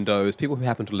their windows, people who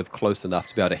happen to live close enough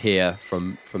to be able to hear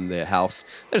from their house.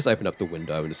 They just open up the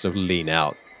window and just sort of lean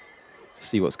out to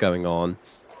see what's going on.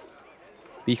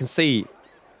 But you can see,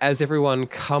 as everyone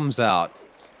comes out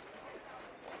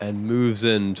and moves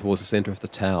in towards the center of the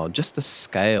town, just the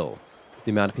scale of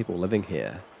the amount of people living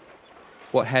here.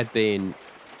 What had been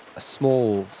a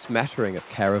small smattering of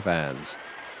caravans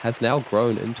has now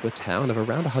grown into a town of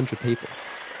around 100 people.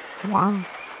 Wow.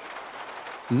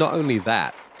 Not only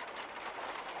that,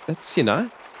 it's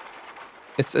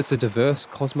a diverse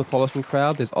cosmopolitan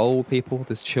crowd. There's old people,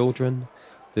 there's children,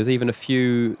 there's even a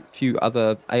few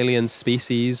other alien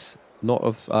species, not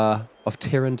of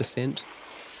Terran descent.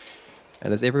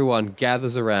 And as everyone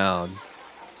gathers around,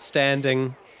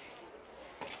 standing,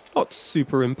 not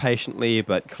super impatiently,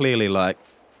 but clearly like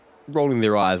rolling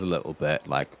their eyes a little bit,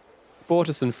 like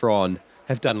Bortus and Fron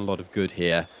have done a lot of good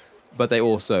here, but they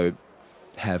also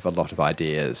have a lot of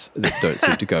ideas that don't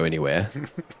seem to go anywhere.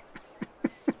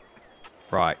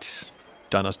 Right.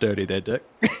 Done us dirty there, Dick.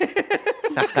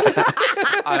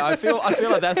 I feel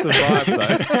like that's the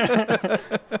vibe,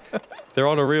 though. They're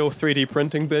on a real 3D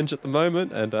printing binge at the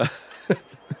moment, and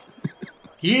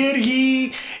Hear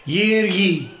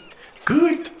ye,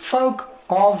 good folk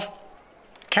of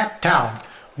Cap Town.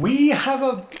 We have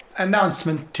an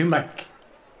announcement to make.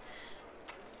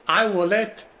 I will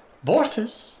let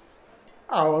Bortus,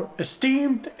 our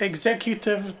esteemed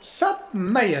executive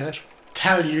sub-mayor,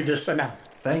 tell you this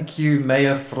announcement. Thank you,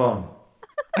 Mayor Fron.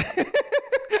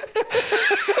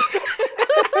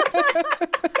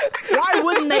 Why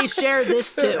wouldn't they share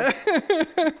this too?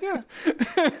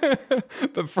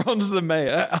 But Fron's the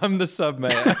mayor. I'm the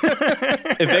sub-mayor.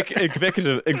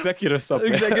 executive sub.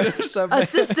 Executive sub-mayor.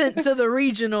 Assistant to the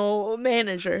regional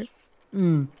manager.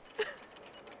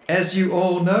 As you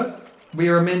all know, we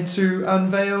are meant to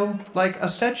unveil like a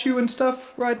statue and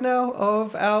stuff right now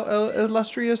of our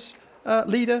illustrious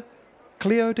leader,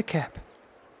 Cleo de Cap.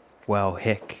 Well,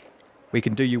 heck, we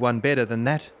can do you one better than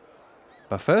that.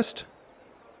 But first,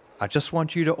 I just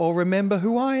want you to all remember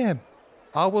who I am.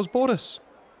 I was Bortus.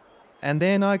 And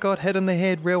then I got hit in the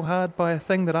head real hard by a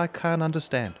thing that I can't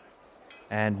understand.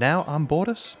 And now I'm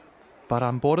Bortus, but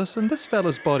I'm Bortus in this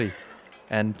fella's body.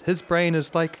 And his brain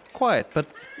is like quiet, but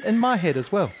in my head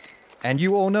as well. And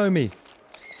you all know me.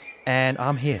 And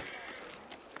I'm here.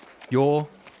 Your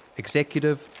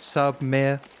executive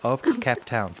sub-mayor of Cap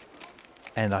Town.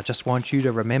 And I just want you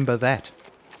to remember that.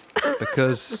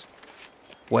 Because,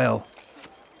 well,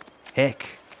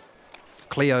 heck,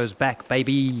 Cleo's back,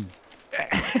 baby.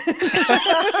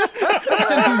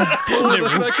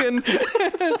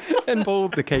 and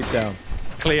pulled the cape down.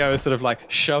 Cleo is sort of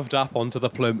like shoved up onto the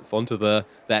plinth, onto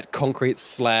that concrete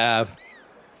slab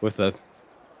with the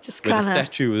Just where the kind of.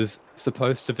 statue was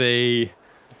supposed to be.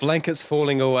 Blankets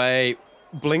falling away,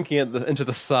 blinking into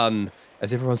the sun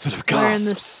as everyone sort of Wearing gasps.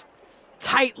 this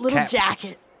tight little Cap.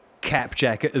 jacket. Cap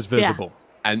jacket is visible.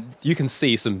 And you can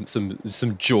see some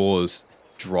jaws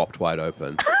dropped wide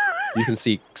open. You can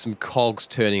see some cogs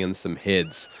turning in some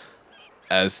heads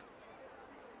as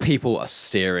people are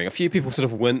staring. A few people sort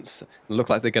of wince and look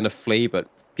like they're going to flee, but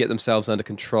get themselves under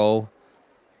control.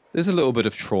 There's a little bit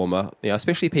of trauma,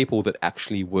 especially people that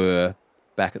actually were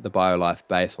back at the BioLife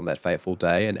base on that fateful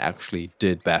day and actually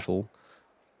did battle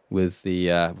with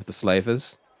the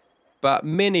slavers. But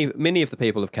many of the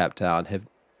people of Cap Town have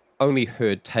only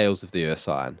heard tales of the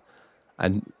Ursine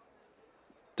and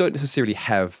don't necessarily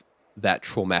have that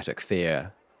traumatic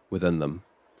fear within them.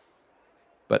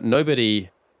 But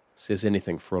nobody says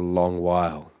anything for a long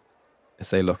while as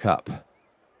they look up.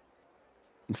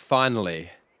 And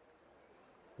finally,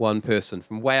 one person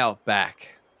from way out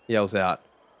back yells out,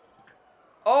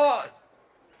 Oh,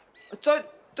 I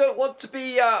don't want to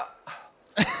be,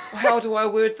 how do I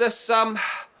word this,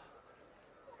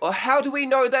 or how do we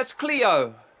know that's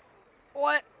Cleo?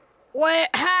 What?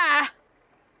 Hi.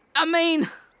 I mean,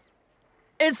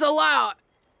 it's a lot.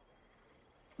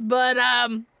 But,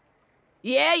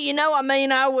 yeah,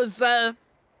 I was,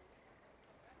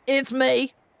 it's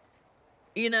me.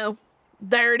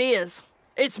 There it is.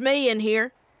 It's me in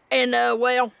here. And,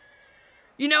 well,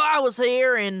 I was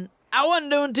here and I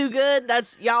wasn't doing too good.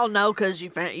 That's, y'all know, because you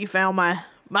found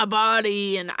my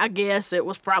body, and I guess it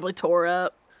was probably tore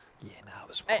up. Yeah, no, it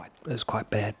was quite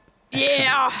bad.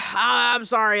 Yeah, I'm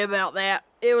sorry about that.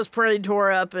 It was pretty tore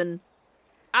up, and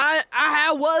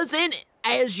I was in it,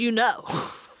 as you know,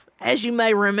 as you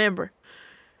may remember.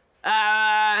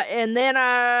 And then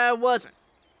I wasn't.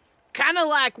 Kind of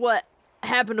like what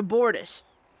happened to Bortus.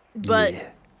 But,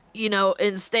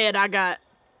 instead I got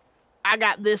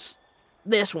this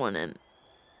one, and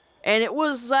it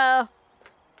was, I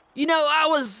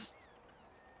was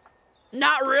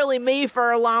not really me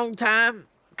for a long time,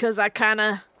 because I kind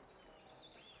of,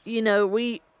 we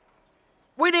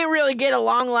didn't really get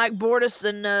along like Bortus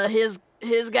and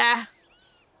his guy.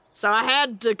 So I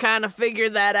had to kind of figure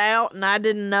that out, and I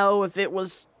didn't know if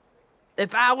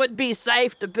I would be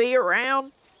safe to be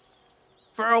around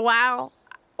for a while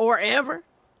or ever.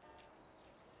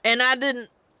 And I didn't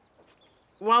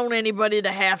want anybody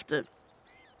to have to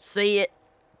see it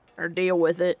or deal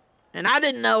with it. And I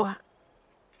didn't know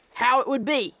how it would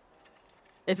be,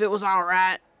 if it was all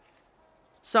right.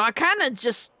 So I kind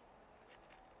of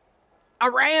I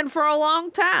ran for a long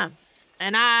time.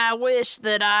 And I wish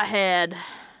that I had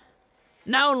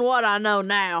known what I know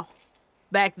now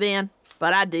back then,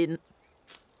 but I didn't.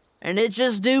 And it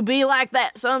just do be like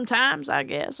that sometimes, I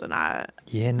guess. And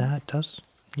Yeah, no, it does.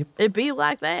 Yep. it be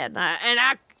like that. And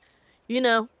I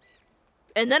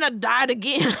and then I died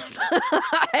again.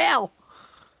 Hell.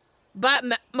 But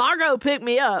Margot picked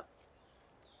me up,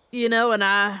 and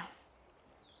I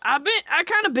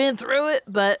kind of been through it,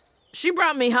 but she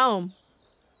brought me home.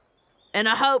 And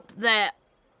I hope that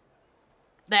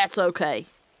that's okay.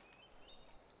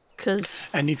 'Cause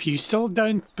And if you still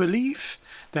don't believe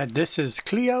that this is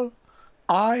Cleo,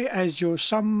 I, as your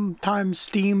sometimes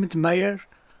steamed mayor,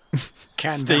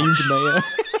 can Steamed vouch. mayor.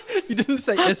 You didn't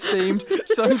say esteemed,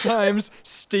 sometimes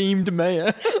steamed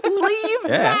mayor. leave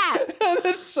that.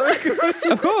 That's so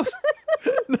good. Of course.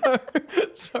 No,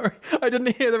 sorry. I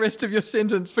didn't hear the rest of your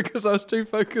sentence because I was too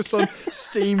focused on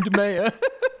steamed mayor.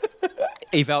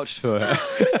 He vouched for her.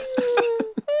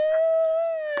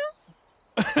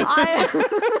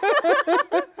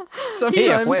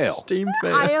 Sometimes well. steamed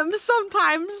mayor. I am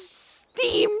sometimes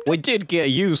steamed. We did get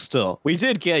used to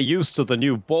the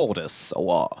new borders,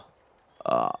 so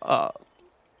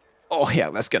oh yeah,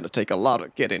 that's gonna take a lot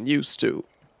of getting used to.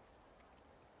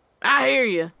 I hear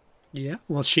you. Yeah,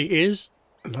 well, she is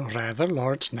rather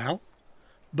large now.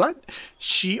 But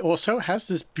she also has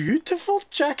this beautiful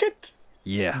jacket,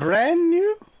 Yeah. brand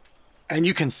new. And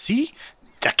you can see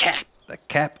the cap. The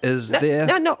cap is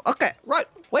there. No, okay, right.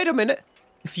 Wait a minute.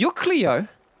 If you're Cleo,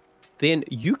 then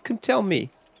you can tell me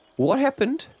what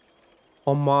happened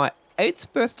on my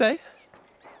 8th birthday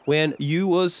when you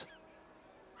was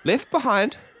left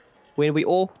behind when we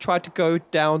all tried to go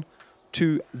down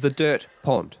to the dirt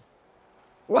pond.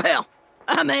 Well,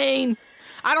 I mean,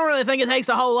 I don't really think it takes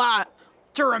a whole lot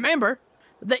to remember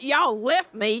that y'all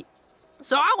left me.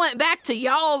 So I went back to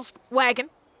y'all's wagon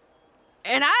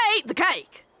and I ate the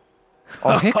cake.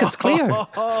 Oh, heck, it's Cleo.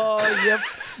 Oh, yep.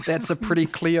 That's a pretty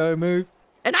Cleo move.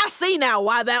 And I see now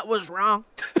why that was wrong.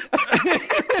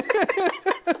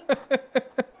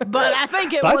 But I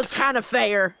think it was kind of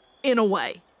fair in a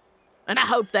way. And I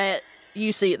hope that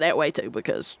you see it that way too,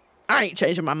 because I ain't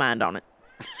changing my mind on it.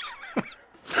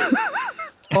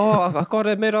 Oh, I gotta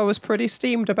admit, I was pretty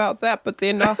steamed about that. But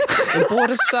then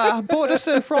Borders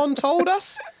and Fron told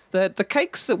us that the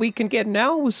cakes that we can get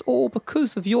now was all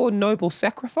because of your noble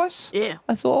sacrifice. Yeah.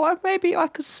 I thought maybe I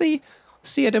could see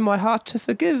it in my heart to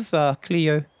forgive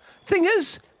Cleo. Thing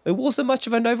is, it wasn't much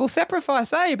of a noble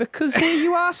sacrifice, eh? Because here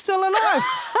you are still alive.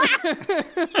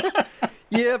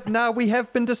 Yep, now we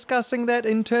have been discussing that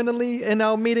internally in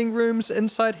our meeting rooms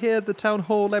inside here, the town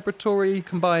hall laboratory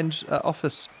combined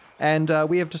office. And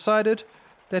we have decided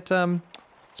that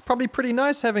it's probably pretty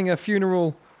nice having a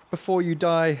funeral before you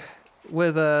die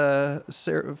with a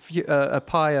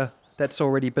pyre that's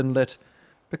already been lit,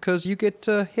 because you get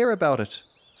to hear about it.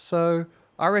 So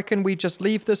I reckon we just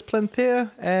leave this plinth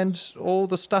here and all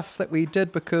the stuff that we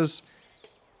did, because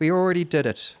we already did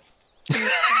it.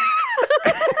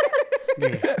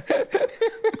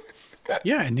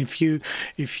 Yeah, and if you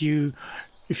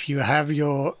have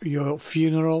your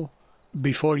funeral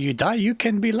before you die, you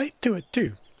can be late to it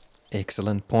too.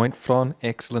 Excellent point, Fron.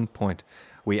 Excellent point.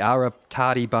 We are a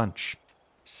tardy bunch.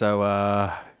 So,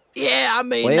 Yeah, I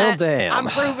mean, Well, damn. I'm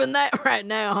proving that right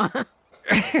now.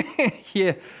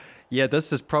 yeah,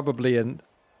 this is probably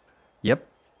Yep.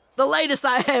 The latest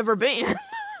I ever been.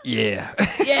 Yeah.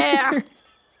 Yeah.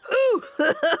 Ooh,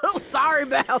 sorry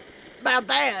about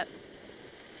that.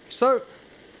 So,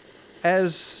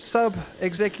 as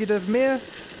sub-executive mayor,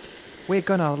 we're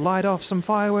gonna light off some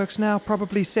fireworks now,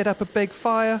 probably set up a big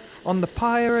fire on the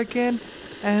pyre again,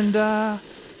 and,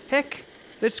 heck,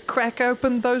 let's crack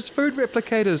open those food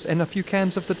replicators and a few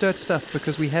cans of the dirt stuff,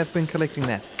 because we have been collecting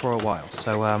that for a while.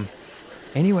 So,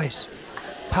 anyways,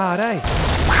 party.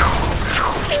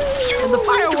 And the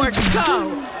fireworks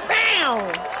go.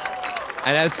 Bam!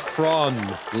 And as Fron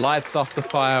lights off the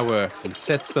fireworks and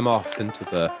sets them off into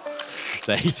the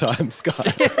daytime sky,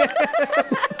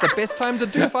 The best time to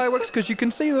do fireworks, because you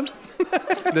can see them.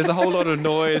 there's a whole lot of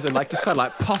noise and just kind of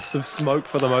like puffs of smoke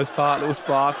for the most part, little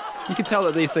sparks. You can tell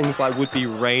that these things would be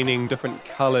raining different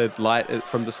colored light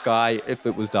from the sky if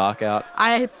it was dark out.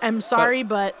 I am sorry,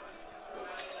 but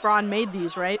Fron made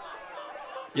these, right?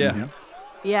 Yeah. Mm-hmm.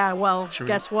 Yeah, well, Should we-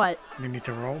 guess what? You need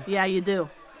to roll. Yeah, you do.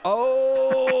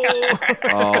 Oh!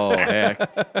 Oh,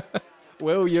 heck.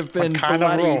 Well, you've been kind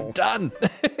of bloody roll? done.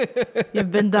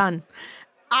 You've been done.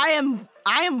 I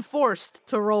am forced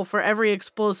to roll for every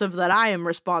explosive that I am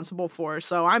responsible for,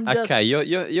 so I'm just Okay,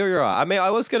 you're right. I mean,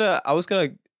 I was gonna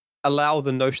allow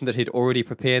the notion that he'd already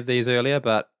prepared these earlier,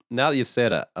 but now that you've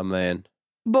said it, I mean,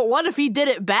 But what if he did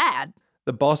it bad?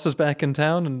 The boss is back in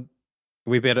town, and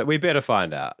we better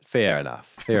find out. Fair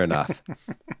enough.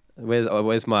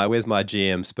 Where's my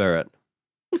GM spirit?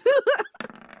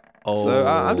 So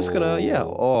I'm just gonna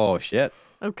Oh shit.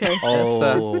 Okay.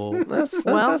 That's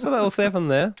a little 7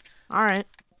 there. All right.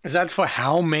 Is that for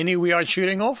how many we are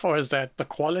shooting off, or is that the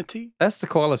quality? That's the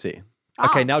quality.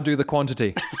 Okay, Oh. now do the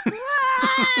quantity.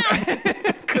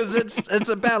 Because it's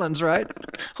a balance, right?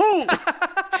 Who?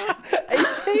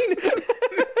 18.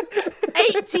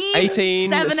 18,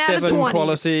 7 out of 20.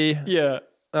 quality. Yeah.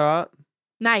 All right.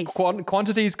 Nice.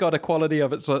 Quantity's got a quality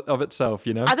of itself,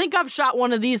 you know? I think I've shot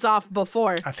one of these off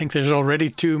before. I think there's already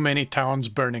too many towns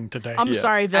burning today. I'm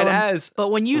sorry, villain. as But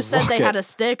when you said they Rocket- had a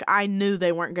stick, I knew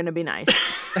they weren't going to be nice.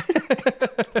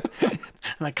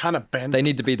 And I kind of bent. They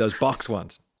need to be those box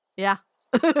ones. Yeah.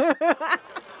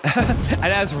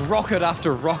 And as rocket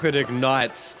after rocket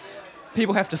ignites,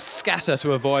 people have to scatter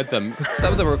to avoid them because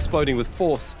some of them are exploding with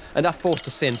force, enough force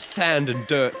to send sand and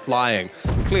dirt flying,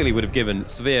 and clearly would have given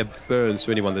severe burns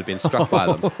to anyone that had been struck by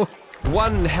them.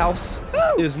 One house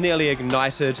is nearly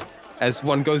ignited as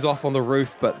one goes off on the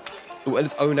roof, but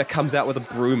its owner comes out with a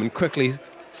broom and quickly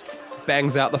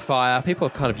bangs out the fire. People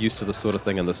are kind of used to this sort of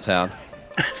thing in this town.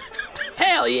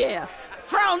 Hell yeah.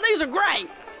 Frown, these are great.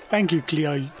 Thank you,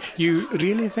 Cleo. You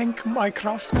really think my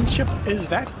craftsmanship is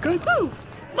that good? Ooh,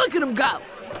 look at them go.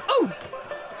 Ooh,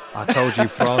 I told you,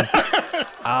 Fron.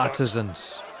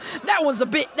 Artisans. that one's a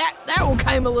bit, that one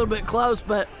came a little bit close,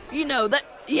 but you know,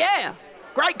 yeah,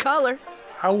 great color.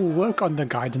 I will work on the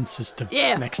guidance system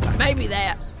Yeah, next time. maybe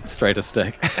that. Straight a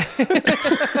stick.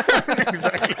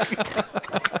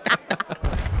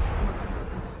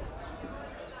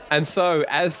 And so,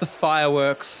 as the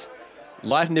fireworks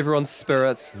lighten everyone's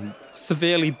spirits, and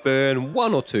severely burn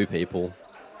one or two people,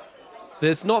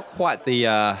 there's not quite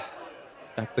the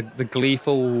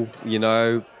gleeful,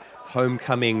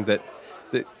 homecoming that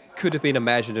could have been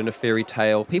imagined in a fairy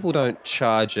tale. People don't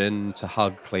charge in to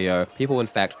hug Cleo. People, in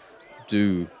fact,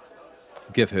 do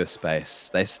give her space.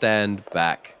 They stand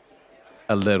back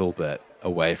a little bit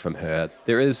away from her.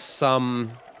 There is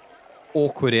some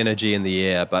awkward energy in the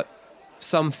air, but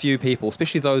some few people,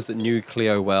 especially those that knew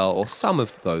Cleo well, or some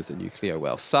of those that knew Cleo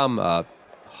well, some are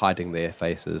hiding their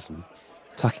faces and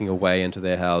tucking away into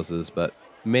their houses, but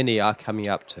many are coming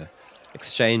up to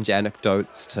exchange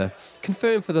anecdotes, to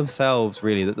confirm for themselves,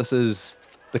 really, that this is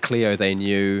the Cleo they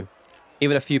knew.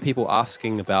 Even a few people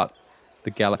asking about the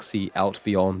galaxy out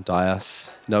beyond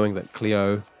Dias, knowing that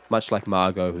Cleo, much like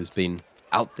Margot, has been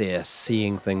out there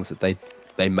seeing things that they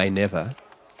may never.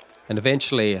 And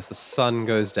eventually, as the sun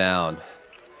goes down,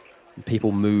 and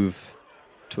people move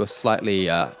to a slightly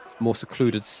more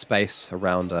secluded space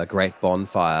around a great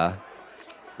bonfire,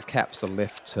 the Caps are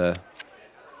left to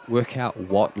work out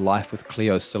what life with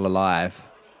Cleo still alive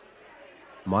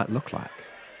might look like.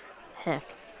 Heck.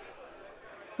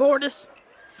 Mortis,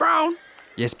 Frown,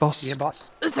 Yes, boss? Yeah, boss.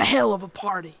 this is a hell of a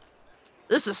party.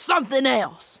 This is something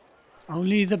else.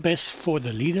 Only the best for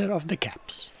the leader of the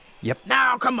Caps.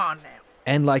 Now, come on now.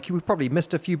 And, you probably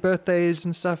missed a few birthdays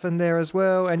and stuff in there as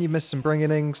well, and you missed some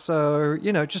bringing, so,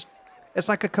 it's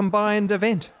like a combined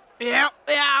event. Yeah,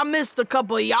 I missed a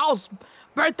couple of y'all's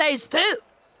birthdays too.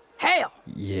 Hell,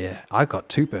 Yeah, I got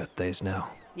 2 birthdays now.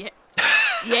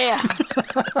 yeah.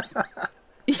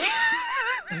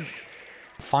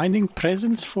 Finding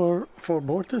presents for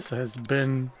Mortis has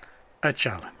been a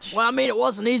challenge. Well, I mean, it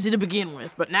wasn't easy to begin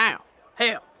with, but now,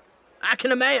 hell, I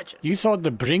can imagine. You thought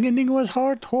the bringing was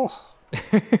hard? Oh,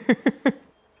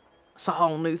 It's a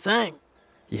whole new thing.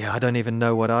 Yeah, I don't even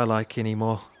know what I like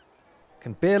anymore.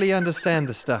 Can barely understand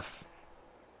the stuff.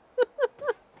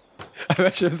 I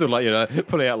imagine sort of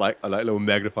pulling out a little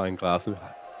magnifying glass.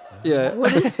 Yeah.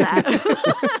 What is that?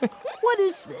 What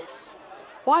is this?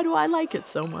 Why do I like it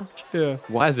so much? Yeah.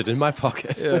 Why is it in my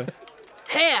pocket? Yeah.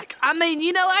 Heck, I mean,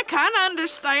 I kind of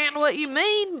understand what you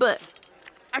mean, but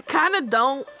I kind of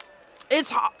don't.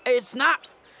 It's not.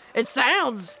 It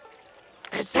sounds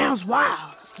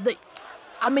wild.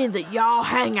 That y'all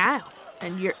hang out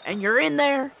and you're in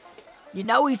there. You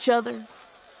know each other.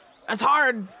 It's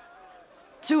hard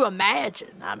to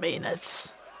imagine. I mean,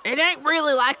 it ain't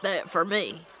really like that for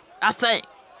me. I think.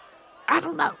 I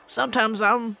don't know. Sometimes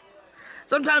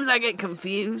I get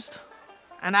confused,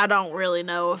 and I don't really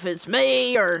know if it's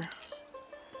me or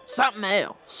something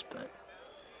else, but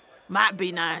might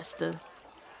be nice to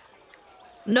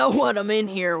know what I'm in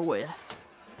here with.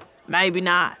 Maybe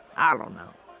not. I don't know.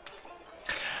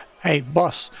 hey,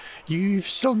 boss, you've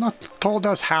still not told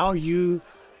us how you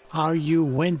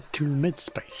went to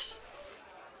midspace.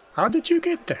 How did you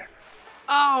get there?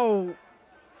 Oh,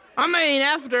 I mean,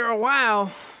 after a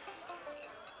while,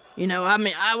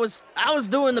 I was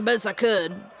doing the best I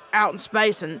could out in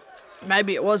space, and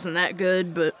maybe it wasn't that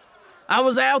good, but I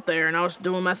was out there and I was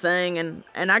doing my thing, and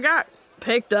I got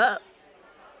picked up,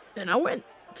 and I went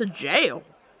to jail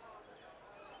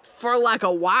for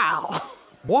a while.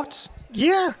 What?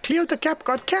 Yeah, Cleo the Cap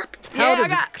got capped. How Yeah,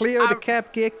 did Cleo the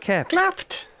Cap get capped?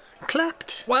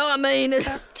 Clapped. Well, I mean,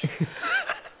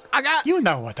 You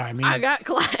know what I mean. I got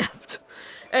clapped.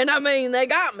 And I mean, they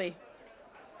got me.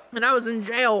 And I was in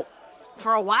jail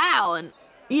for a while and,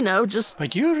 just,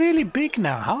 But you're really big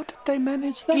now. How did they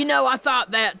manage that? I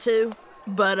thought that too.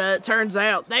 But it turns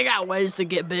out they got ways to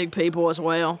get big people as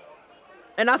well.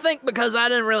 And I think because I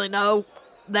didn't really know,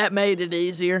 that made it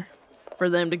easier for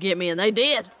them to get me. And they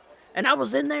did. And I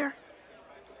was in there.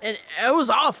 And it was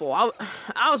awful.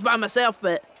 I was by myself,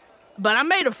 but I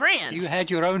made a friend. You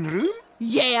had your own room?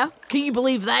 Yeah. Can you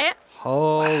believe that?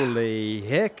 Holy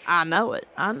heck. I know it.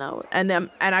 And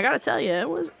I gotta tell you, it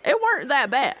weren't that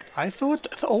bad. I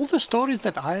thought all the stories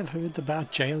that I've heard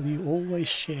about jail, you always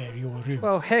share your room.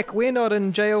 Well, heck, we're not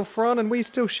in jail, Fron, and we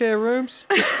still share rooms.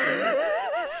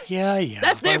 Yeah.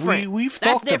 That's but different. We've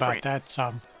That's talked about different. that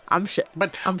some. I'm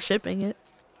But shipping it.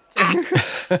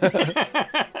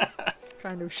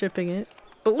 Kind of shipping it.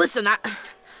 But listen, I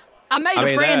made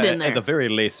a friend in there. At the very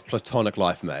least, platonic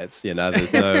life mates.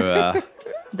 There's no.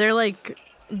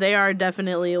 They are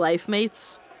definitely life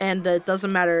mates, and it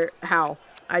doesn't matter how.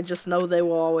 I just know they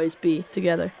will always be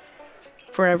together.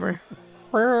 Forever.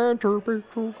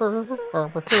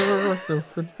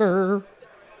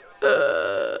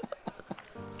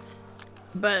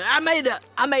 But I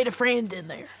made a friend in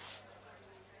there.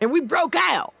 And we broke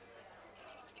out.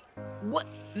 What?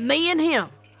 Me and him.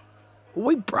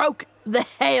 We broke the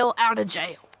hell out of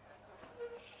jail.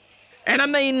 And I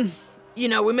mean,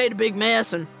 we made a big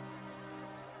mess and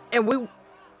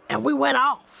we went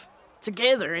off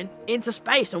together into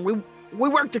space and we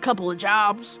worked a couple of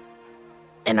jobs.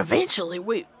 And eventually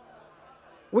we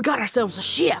got ourselves a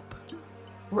ship.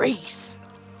 Reese.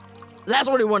 That's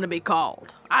what he wanted to be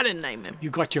called. I didn't name him.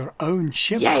 you got your own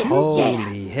ship Yeah. too?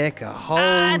 Holy heck, a whole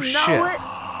I know ship.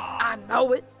 I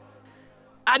know it.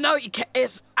 I know you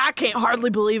can't. I can't hardly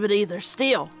believe it either.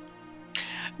 Still,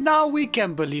 Now we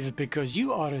can believe it because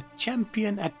you are a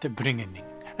champion at the bringing.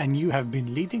 And you have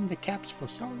been leading the Caps for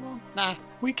so long. Nah,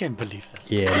 we can believe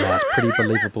this. Yeah, it's pretty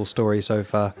believable story so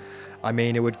far. I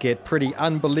mean, it would get pretty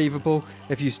unbelievable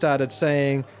if you started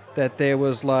saying that there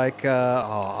was like,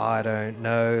 I don't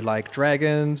know, like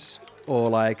dragons or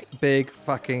like big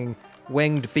fucking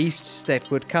winged beasts that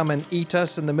would come and eat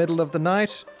us in the middle of the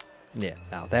night. Yeah,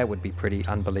 now that would be pretty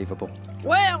unbelievable.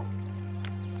 well,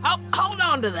 hold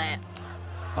on to that,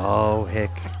 Oh,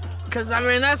 heck. because I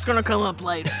mean that's gonna come up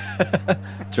later.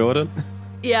 Jordan?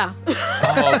 Yeah,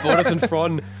 Oh, Boris and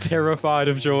Fron terrified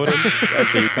of Jordan.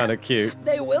 That'd be kind of cute.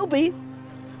 they will be.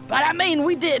 But I mean,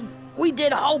 we did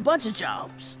a whole bunch of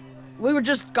jobs. We were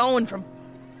just going from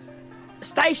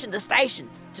station to station,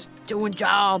 just doing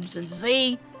jobs. And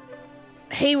Z,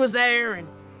 he was there,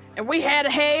 and we had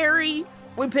Harry.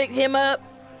 We picked him up,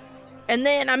 and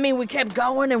then I mean we kept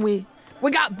going, and we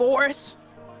got Boris,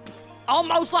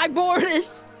 almost like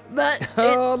Boris, but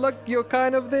Oh, look, you're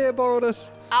kind of there,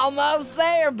 Boris. almost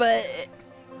there. But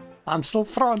I'm still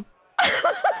Fron.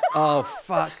 Oh,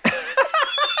 fuck.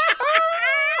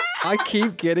 I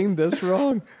keep getting this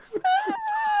wrong.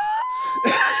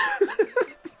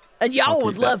 and y'all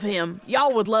would love him.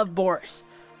 Y'all would love Boris.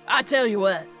 I tell you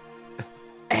what,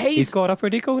 He's got a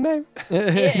pretty cool name.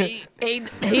 Yeah,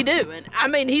 he do. And I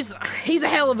mean, he's a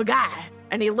hell of a guy.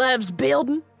 And he loves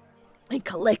building and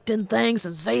collecting things.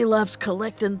 And Z loves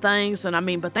collecting things. And I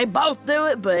mean, but they both do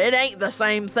it, but it ain't the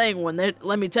same thing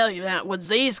let me tell you that. When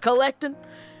Z's collecting,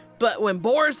 but when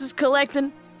Boris is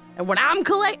collecting, and when I'm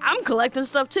collecting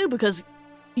stuff too, because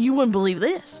you wouldn't believe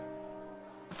this.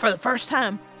 For the first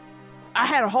time, I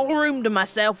had a whole room to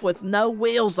myself with no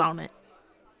wheels on it.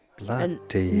 And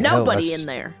Bloody hell, nobody that's- in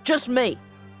there, just me.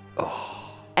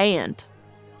 And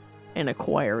an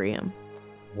aquarium.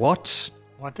 What?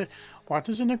 What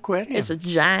is an aquarium? It's a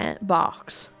giant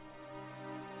box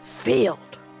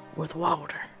filled with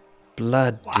water.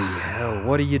 Bloody hell.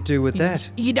 What do you do with that?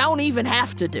 You don't even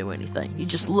have to do anything. You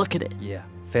just look at it. Yeah,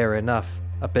 fair enough.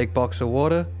 A big box of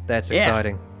water? That's Yeah.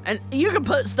 exciting. And you can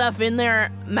put stuff in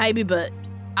there, maybe, but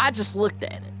I just looked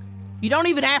at it. You don't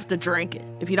even have to drink it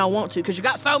if you don't want to, because you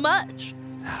got so much.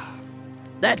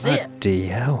 That's it. Bloody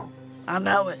hell. I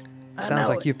know it. I Sounds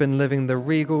know like it. you've been living the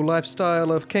regal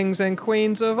lifestyle of kings and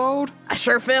queens of old. I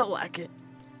sure felt like it.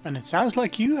 And it sounds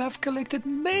like you have collected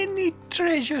many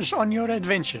treasures on your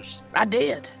adventures. I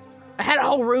did. I had a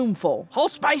whole room full, whole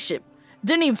spaceship.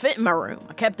 Didn't even fit in my room.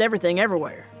 I kept everything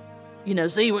everywhere.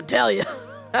 Z would tell you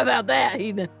about that.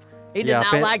 He did Yeah, I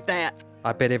not bet- like that.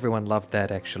 I bet everyone loved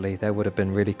that, actually. That would have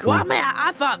been really cool. Well, I mean,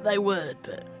 I thought they would,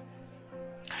 but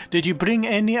Did you bring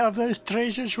any of those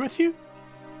treasures with you?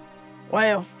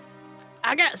 well,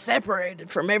 I got separated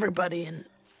from everybody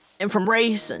and from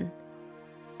Reese, and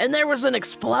there was an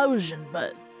explosion,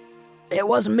 but it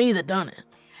wasn't me that done it.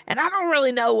 And I don't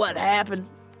really know what happened.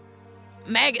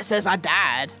 Maggot says I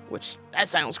died, which that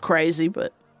sounds crazy,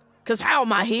 but... Because how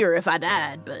am I here if I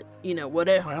died? But,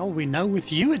 whatever. Well, we know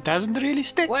with you it doesn't really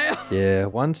stick. Well, Yeah,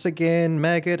 once again,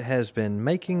 Maggot has been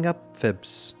making up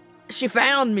fibs. she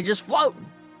found me just floating.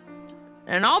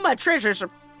 And all my treasures are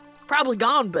probably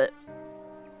gone, but...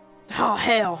 Oh,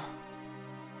 hell.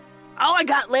 All I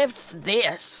got left's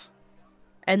this.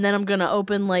 And then I'm gonna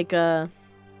open like a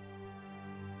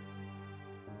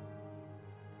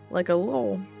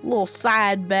little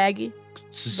side baggie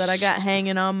that I got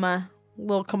hanging on my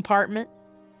little compartment.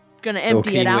 Gonna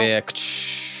empty it out.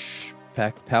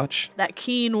 Pouch. That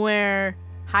Keenware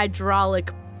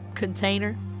hydraulic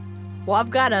container. Well, I've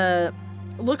got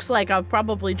looks like I've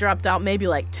probably dropped out maybe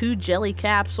like 2 jelly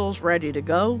capsules ready to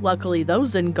go. Luckily,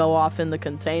 those didn't go off in the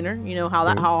container. You know how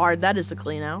hard that is to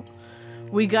clean out.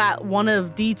 We got one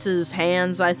of Dietz's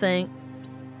hands, I think.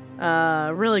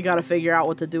 Really got to figure out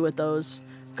what to do with those.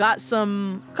 Got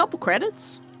couple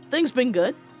credits. Things been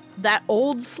good. That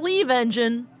old sleeve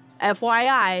engine,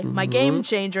 FYI, my game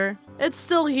changer. It's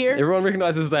still here. Everyone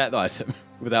recognizes that item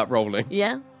without rolling.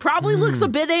 Yeah. Probably looks a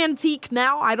bit antique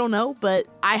now. I don't know, but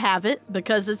I have it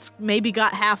because it's maybe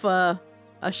got half a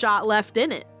shot left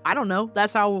in it. I don't know.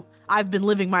 That's how I've been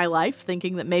living my life,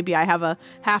 thinking that maybe I have a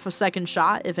half a second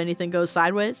shot if anything goes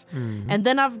sideways. And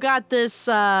then I've got this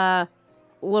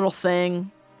little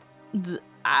thing, the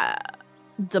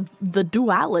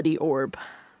duality orb,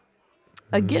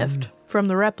 a gift from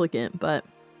the replicant, but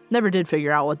never did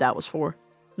figure out what that was for.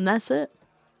 And that's it.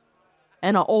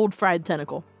 And an old fried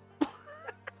tentacle.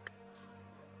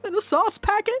 And a sauce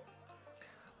packet.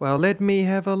 Well, let me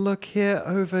have a look here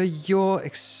over your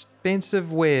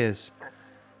expensive wares.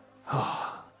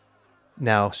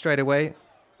 Now, straight away,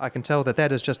 I can tell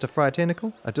that is just a fried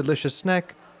tentacle, a delicious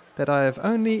snack that I have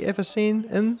only ever seen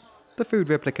in the food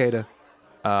replicator.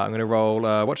 I'm going to roll,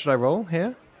 what should I roll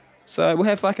here? So we'll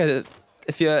have like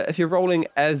if you're rolling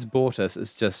as Bortus,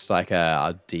 it's just like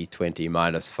a D20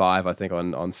 -5, I think,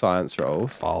 on science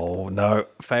rolls. Oh, no.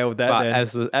 Failed that But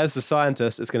then. as the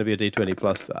scientist, it's going to be a D20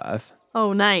 +5.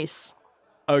 Oh, nice.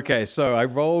 Okay, so I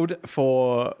rolled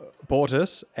for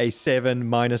Bortus a 7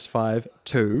 -5,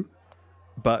 2.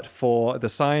 But for the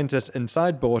scientist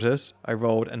inside Bortus, I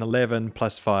rolled an 11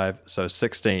 +5, so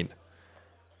 16.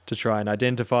 To try and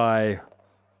identify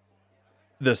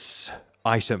this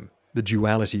item, the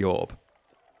duality orb.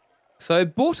 So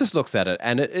Bortus looks at it,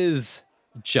 and it is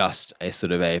just a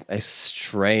sort of a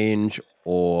strange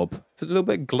orb. It's a little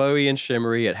bit glowy and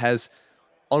shimmery. It has,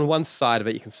 on one side of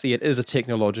it, you can see it is a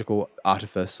technological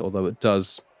artifice, although it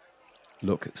does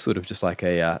look sort of just like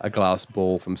a glass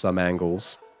ball from some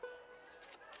angles.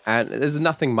 And there's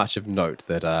nothing much of note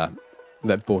that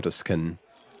Bortus can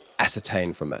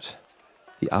ascertain from it.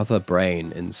 The other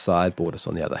brain inside Bortus,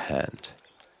 on the other hand,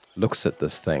 looks at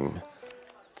this thing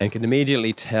and can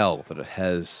immediately tell that it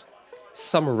has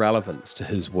some relevance to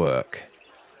his work.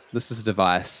 This is a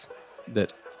device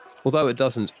that, although it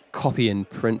doesn't copy and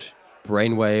print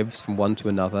brainwaves from one to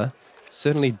another,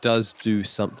 certainly does do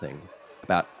something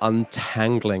about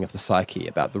untangling of the psyche,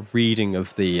 about the reading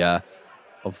of the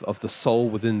soul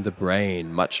within the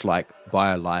brain, much like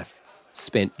BioLife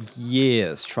spent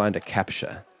years trying to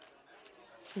capture.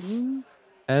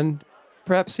 And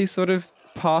perhaps he sort of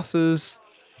passes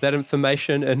that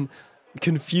information in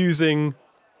confusing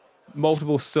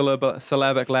multiple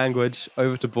syllabic language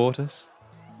over to Bortus.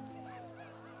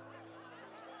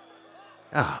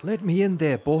 Let me in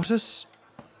there, Bortus.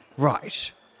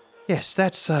 Right. Yes,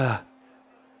 that's,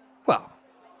 well,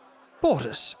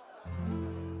 Bortus.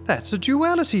 That's a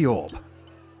duality orb.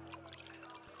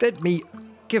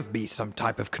 Give me some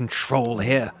type of control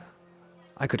here.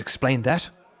 I could explain that.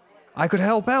 I could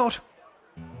help out.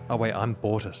 Oh, wait, I'm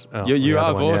Bortus. Oh, You the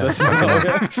are other one, Bortus.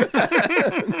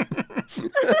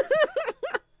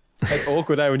 It's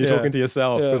awkward, when you're talking to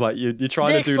yourself. Yeah. It's like you're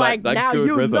trying Dick's to do like now good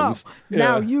you rhythms. know.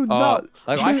 Now you know.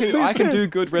 I can do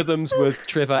good rhythms with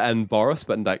Trevor and Boris,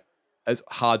 but like it's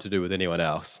hard to do with anyone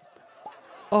else.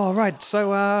 All right,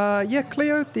 so,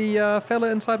 Cleo, the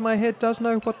fella inside my head does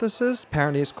know what this is.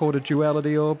 Apparently it's called a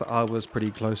duality orb. I was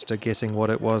pretty close to guessing what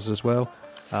it was as well.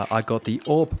 I got the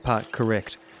orb part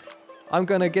correct. I'm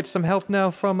going to get some help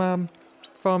now from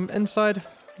inside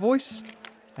voice,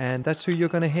 and that's who you're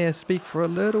going to hear speak for a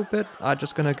little bit. I'm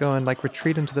just going to go and,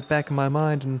 retreat into the back of my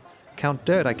mind and count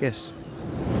dirt, I guess.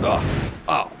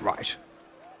 Right.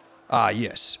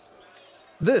 Yes.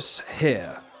 This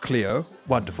here, Cleo,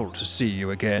 wonderful to see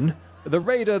you again. The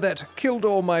raider that killed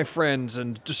all my friends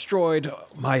and destroyed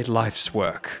my life's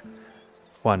work.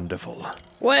 Wonderful.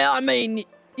 Well, I mean,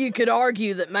 you could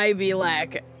argue that maybe,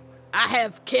 I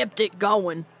have kept it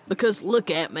going because look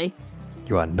at me.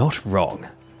 You are not wrong.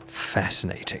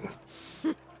 Fascinating.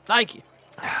 Thank you.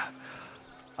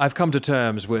 I've come to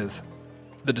terms with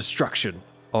the destruction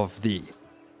of the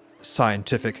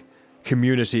scientific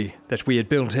community that we had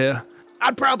built here.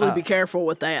 I'd probably be careful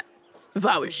with that if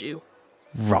I was you.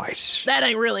 Right. That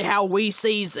ain't really how we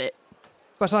sees it.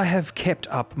 But I have kept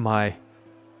up my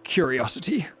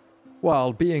curiosity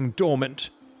while being dormant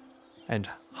and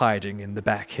hiding in the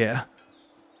back here.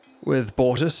 With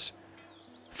Bortus,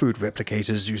 food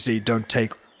replicators, you see, don't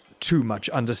take too much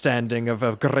understanding of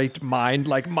a great mind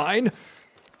like mine.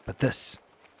 But this,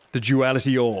 the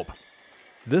duality orb,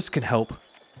 this can help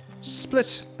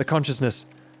split the consciousness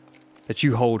that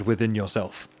you hold within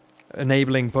yourself,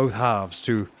 enabling both halves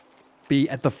to be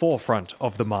at the forefront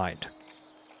of the mind.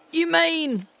 You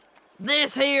mean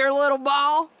this here little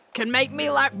ball can make me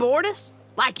like Bortus?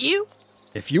 Like you?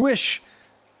 If you wish,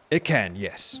 it can,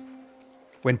 yes.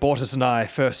 When Bortus and I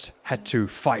first had to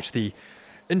fight the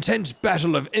intense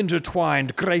battle of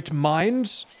intertwined great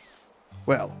minds,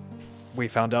 well, we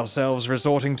found ourselves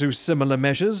resorting to similar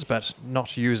measures, but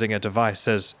not using a device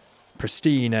as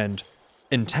pristine and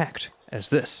intact as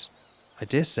this. I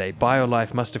dare say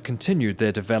BioLife must have continued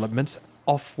their development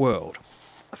off-world.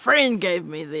 A friend gave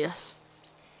me this.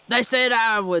 They said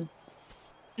I would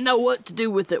know what to do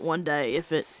with it one day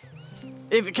if it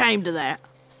came to that.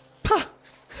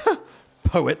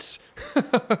 Poets.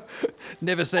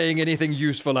 Never saying anything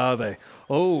useful, are they?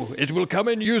 Oh, it will come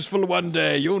in useful one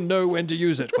day. You'll know when to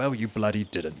use it. Well, you bloody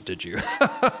didn't, did you?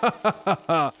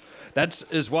 That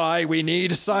is why we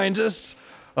need scientists.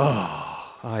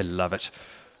 Oh, I love it.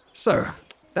 So,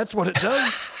 that's what it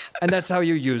does, and that's how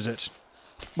you use it.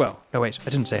 Well, no wait, I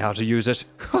didn't say how to use it.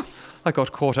 I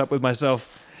got caught up with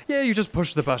myself. Yeah, you just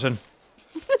push the button.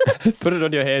 Put it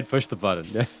on your head, push the button.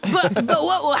 Yeah. But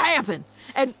what will happen?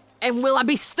 And will I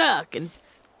be stuck? And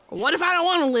what if I don't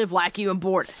want to live like you and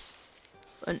Bortus?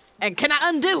 And can I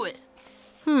undo it?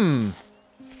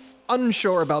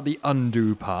 Unsure about the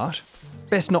undo part.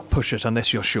 Best not push it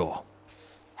unless you're sure.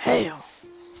 Hell.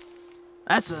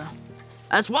 That's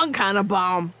one kind of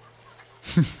bomb.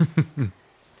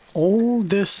 All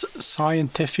this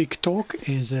scientific talk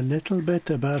is a little bit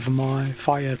above my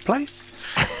fireplace,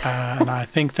 and I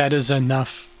think that is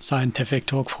enough scientific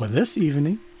talk for this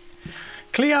evening.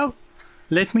 Cleo,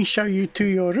 let me show you to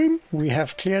your room. We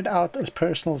have cleared out a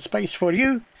personal space for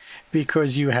you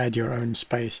because you had your own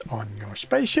space on your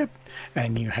spaceship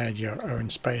and you had your own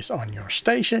space on your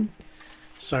station.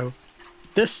 So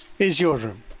this is your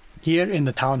room here in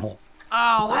the town hall.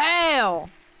 Oh, hell.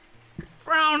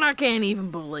 Fron, I can't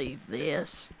even believe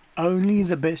this. Only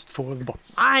the best for the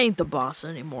boss. I ain't the boss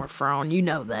anymore, Fron. You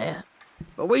know that.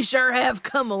 But we sure have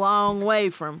come a long way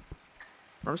from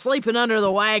sleeping under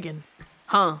the wagon.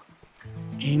 Huh?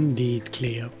 Indeed,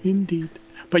 Cleo, indeed.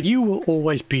 But you will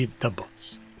always be the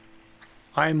boss.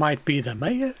 I might be the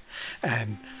mayor,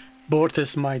 and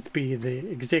Bortus might be the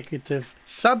executive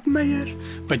sub-mayor,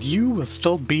 but you will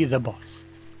still be the boss.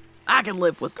 I can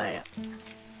live with that.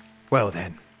 Well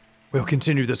then, we'll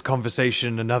continue this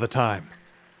conversation another time.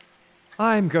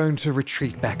 I'm going to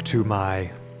retreat back to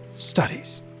my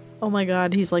studies. Oh my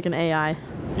god, he's like an AI.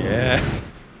 Yeah.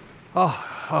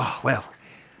 Oh, well.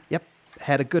 Yep,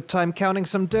 had a good time counting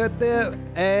some dirt there,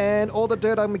 and all the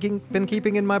dirt I've been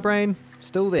keeping in my brain,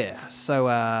 still there.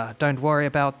 So, don't worry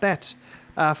about that.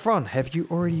 Fron, have you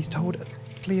already told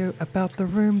Cleo about the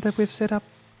room that we've set up?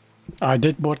 I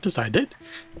did, Bortus, I did.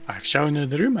 I've shown her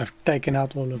the room, I've taken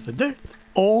out all of the dirt.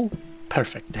 All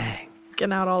perfect. Dang.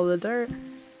 Getting out all the dirt.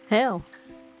 Hell.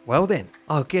 Well then,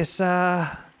 I guess,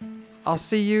 I'll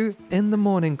see you in the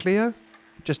morning, Cleo.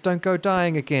 Just don't go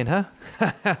dying again, huh?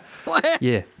 What?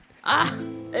 Yeah.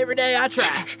 Every day I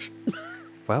try.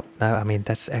 Well, no, I mean,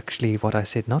 that's actually what I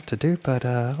said not to do, but,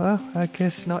 well, I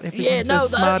guess not everyone's as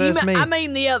smart as me. I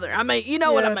mean the other. I mean, you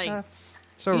know what I mean.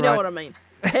 It's all You right. know what I mean.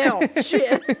 Hell,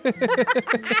 shit.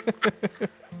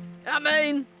 I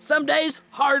mean, some days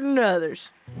harder than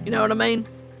others. You know what I mean?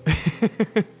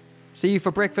 See you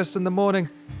for breakfast in the morning.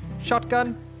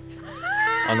 Shotgun?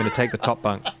 I'm going to take the top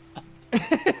bunk.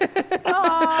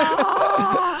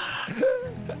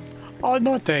 Oh,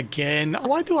 not again.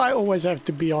 Why do I always have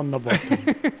to be on the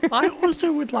bottom? I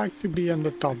also would like to be on the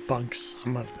top bunk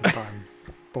some of the time,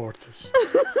 Bortus.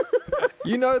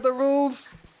 You know the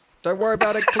rules. Don't worry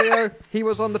about it, Cleo. He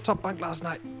was on the top bunk last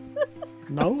night.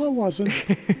 No, I wasn't.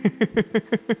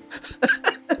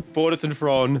 Bortus and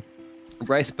Fron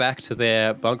race back to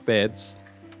their bunk beds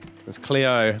as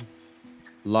Cleo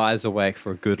lies awake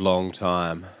for a good long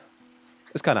time.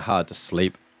 It's kind of hard to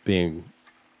sleep being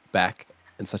back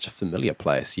in such a familiar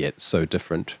place, yet so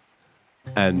different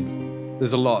And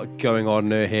there's a lot going on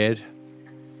in her head.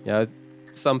 You know,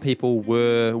 some people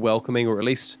were welcoming, or at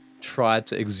least tried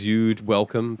to exude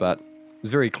welcome, but it's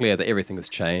very clear that everything has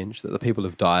changed, that the people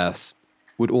of Dias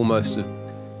would almost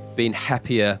have been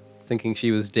happier thinking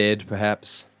she was dead,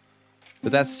 perhaps.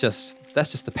 But that's just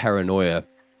the paranoia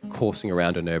coursing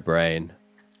around in her brain,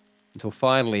 until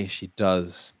finally she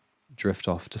does drift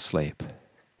off to sleep.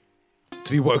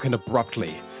 To be woken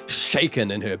abruptly,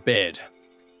 shaken in her bed.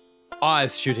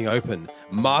 Eyes shooting open,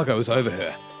 Margot's over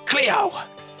her. Cleo!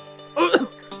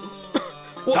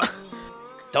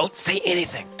 Don't say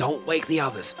anything. Don't wake the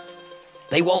others.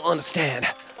 They won't understand.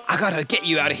 I gotta get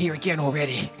you out of here again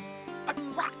already.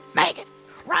 Right, Megan,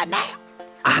 right now.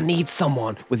 I need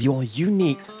someone with your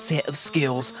unique set of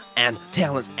skills and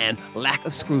talents and lack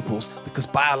of scruples, because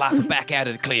BioLife are back at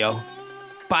it, Cleo.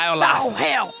 BioLife. Oh,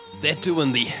 hell. They're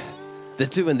doing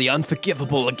the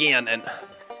unforgivable again, and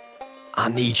I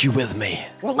need you with me.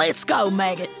 Well, let's go,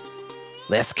 Megan.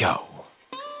 Let's go.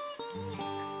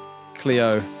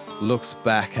 Cleo looks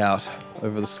back out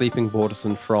over the sleeping Bortus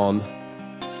and Fron,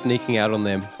 sneaking out on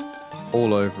them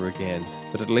all over again.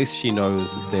 But at least she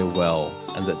knows that they're well,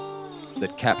 and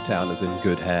that Captown is in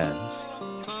good hands.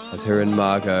 As her and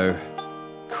Margot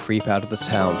creep out of the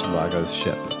town to Margot's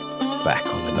ship, back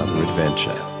on another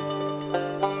adventure.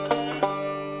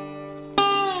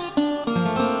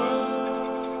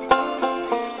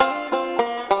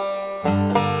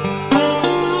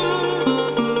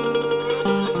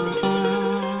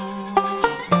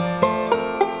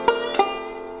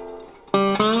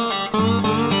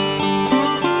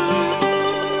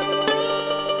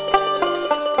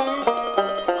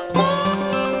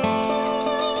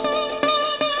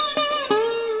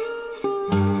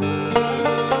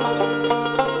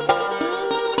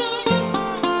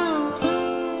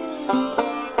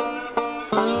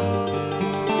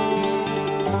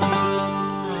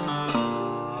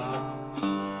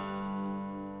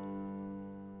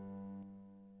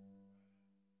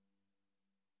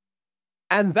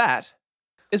 And that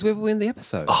is where we end the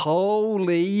episode.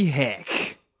 Holy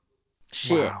heck.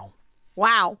 Shit.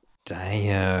 Wow.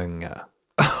 Dang.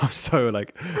 So,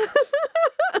 like,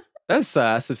 That's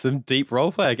some deep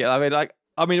roleplay again.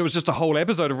 I mean, it was just a whole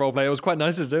episode of roleplay. It was quite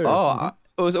nice to do. It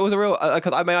was a real,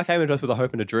 because I came into this with a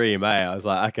hope and a dream, I was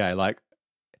like, okay, like,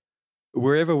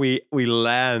 wherever we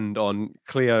land on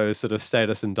Cleo's sort of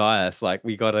status in Dias, like,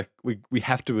 we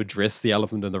have to address the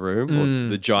elephant in the room, or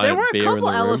the giant There were a bear in couple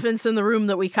the room. elephants in the room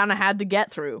that we kind of had to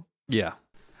get through. Yeah.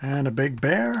 And a big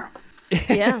bear.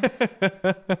 Yeah.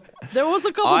 There was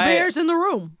a couple bears in the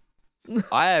room.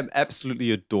 I am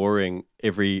absolutely adoring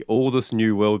all this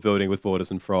new world building with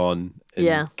Bortus and Fron in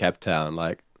Captown.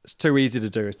 Like, It's too easy to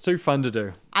do. It's too fun to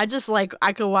do. I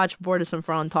could watch Bortus and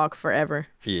Fron talk forever.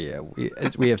 Yeah,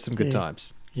 we have some good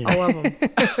times. I love them.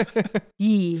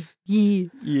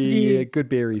 Yeah. Good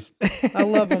berries. I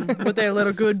love them with their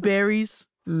little good berries.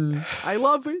 I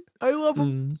love it. I love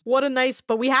them. What a nice.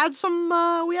 But we had some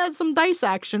dice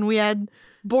action. We had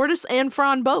Bortus and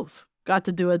Fron both got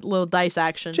to do a little dice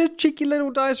action. Just cheeky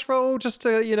little dice roll, just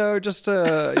to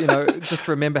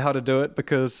remember how to do it,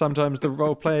 because sometimes the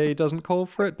role play doesn't call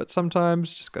for it, but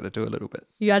sometimes just got to do a little bit.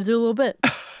 You got to do a little bit.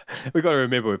 We've got to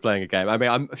remember we're playing a game. I mean,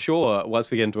 I'm sure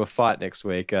once we get into a fight next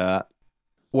week.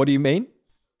 What do you mean?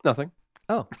 Nothing.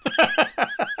 Oh.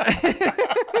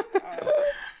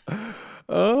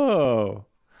 Oh.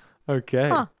 Okay.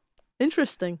 Huh.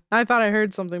 Interesting. I thought I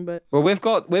heard something, but Well, we've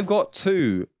got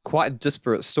two quite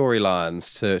disparate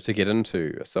storylines to get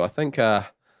into, so I think I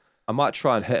might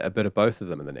try and hit a bit of both of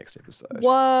them in the next episode.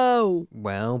 whoa.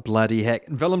 Well, bloody heck.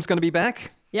 Willem's going to be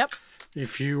back? Yep.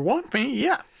 If you want me,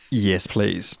 yeah. Yes,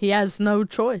 please. He has no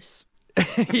choice.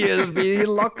 He has been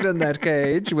locked in that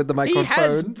cage with the He microphone.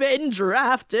 has been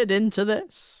drafted into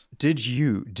this. Did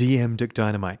you, DM Dick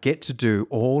Dynamite, get to do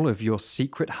all of your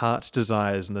secret heart's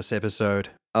desires in this episode?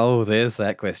 Oh, there's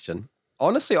that question.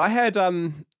 Honestly, I had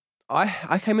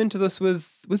I came into this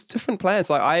with different plans.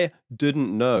 Like, I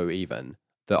didn't know even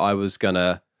that I was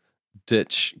gonna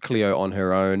ditch Cleo on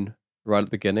her own right at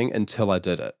the beginning until I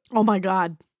did it. Oh my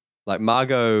God. Like,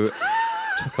 Margot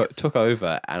took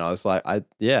over, and I was like,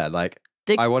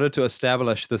 Dick- I wanted to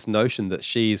establish this notion that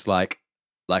she's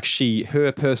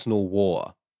her personal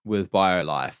war with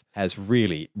BioLife has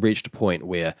really reached a point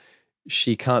where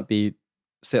she can't be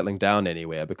settling down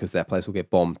anywhere, because that place will get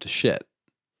bombed to shit.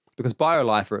 Because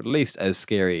BioLife are at least as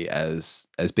scary as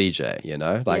BJ, you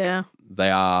know? Like, Yeah. they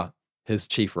are his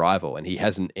chief rival, and he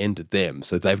hasn't ended them,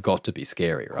 so they've got to be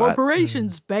scary, right?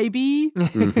 Corporations, baby.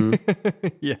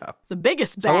 Yeah. The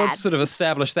biggest So I want bad. to sort of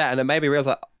establish that, and it made me realize,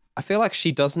 like, I feel like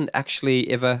she doesn't actually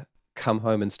ever come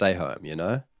home and stay home, you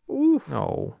know? Ooh.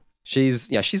 Oh, She's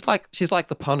like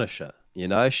the Punisher. You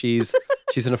know, she's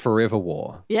in a forever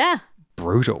war. Yeah.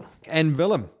 brutal. And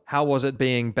Willem, how was it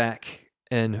being back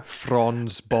in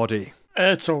Fran's body?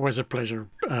 It's always a pleasure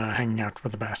hanging out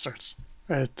with the bastards.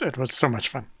 It was so much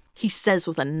fun. He says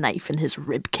with a knife in his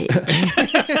rib cage.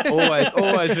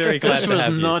 always very glad This to was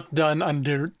have you. not done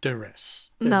under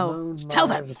duress. No. Tell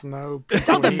them. There's no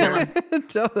Tell them, here. Dylan.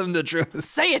 Tell them the truth.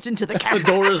 Say it into the The camera.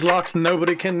 door is locked.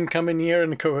 Nobody can come in here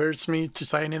and coerce me to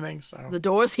say anything. So The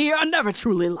doors here are never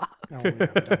truly locked. no, we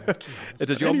don't have keyholes. It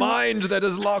is your mind that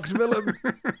is locked, Willem.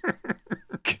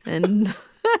 And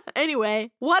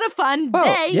anyway, what a fun Well,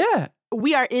 day. yeah.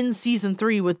 We are in season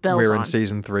 3 with bells We're on. in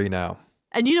season 3 now.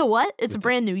 And you know what? It's a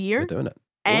brand new year. We're doing it.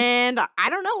 And I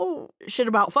don't know shit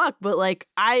about fuck, but like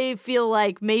I feel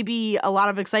like maybe a lot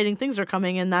of exciting things are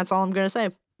coming, and that's all I'm gonna say.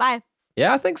 Bye.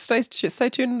 Yeah, I think stay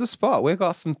tuned in the spot. We've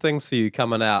got some things for you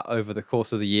coming out over the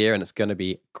course of the year, and it's going to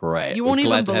be great. You won't We're even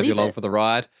glad to have you believe along it. for the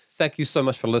ride. Thank you so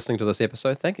much for listening to this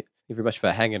episode. Thank you very much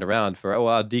for hanging around for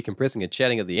our decompressing and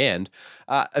chatting at the end.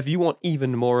 If you want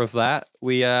even more of that,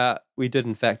 we did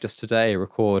in fact just today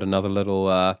record another little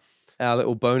our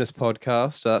little bonus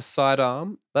podcast,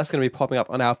 Sidearm. That's going to be popping up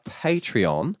on our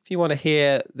Patreon. If you want to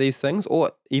hear these things,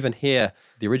 or even hear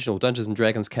the original Dungeons and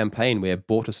Dragons campaign where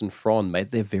Bortus and Fron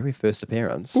made their very first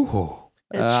appearance.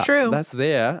 It's true. That's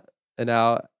there in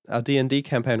our D&D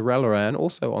campaign, Ralaran,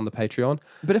 also on the Patreon.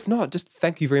 But if not, just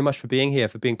thank you very much for being here,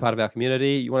 for being part of our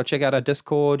community. You want to check out our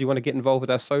Discord, you want to get involved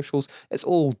with our socials, it's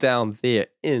all down there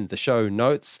in the show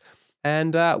notes.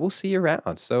 And we'll see you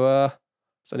around. So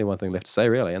there's only one thing left to say,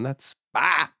 really, and that's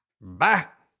bye. Bye.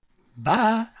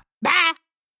 Bye. Bye.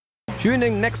 Tune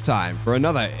in next time for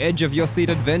another edge of your seat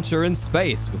adventure in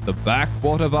space with the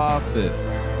Backwater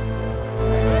Bastards.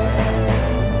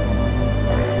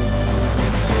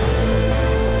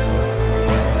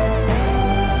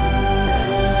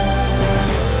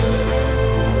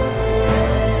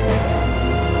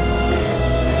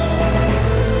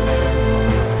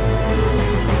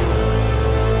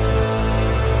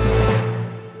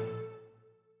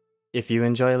 If you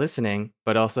enjoy listening,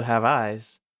 but also have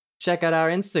eyes, check out our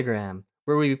Instagram,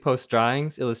 where we post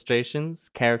drawings, illustrations,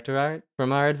 character art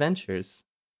from our adventures.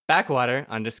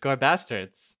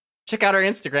 Backwater_bastards. Check out our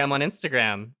Instagram on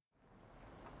Instagram.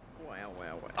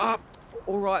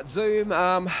 All right, Zoom.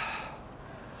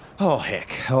 Oh,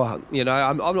 heck. Oh, you know,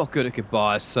 I'm not good at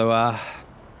goodbyes, so,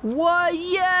 Well,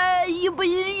 yeah, but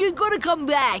you're gonna come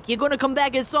back. You're gonna come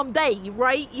back in some day,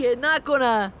 right? You're not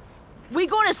gonna... We're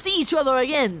gonna see each other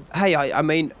again. hey, I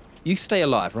mean, you stay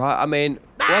alive, right? I mean,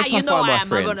 once You I know find my I'm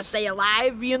not gonna friends- stay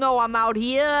alive. You know I'm out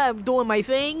here. I'm doing my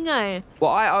thing.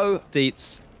 Well, I owe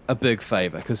Dietz a big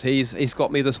favor because he's got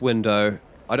me this window.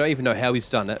 I don't even know how he's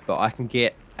done it, but I can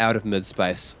get out of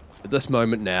mid-space at this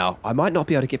moment now. I might not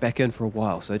be able to get back in for a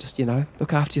while, so just, you know,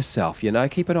 look after yourself, you know,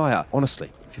 keep an eye out.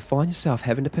 Honestly, if you find yourself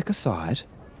having to pick a side,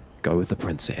 go with the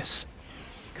princess.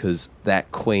 Because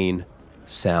that queen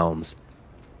sounds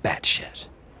batshit.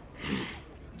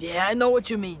 Yeah, I know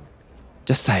what you mean.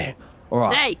 Just saying. All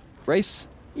right. Hey, Reese,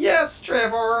 Yes,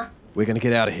 Trevor. we're going to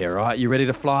get out of here, all right? You ready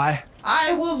to fly?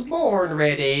 I was born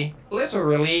ready.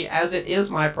 Literally, as it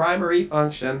is my primary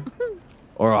function.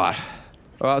 All right,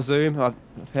 Zoom. I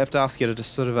have to ask you to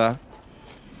just sort of a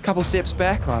couple steps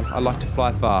back. I like to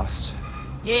fly fast.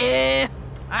 yeah,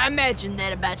 I imagine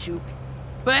that about you.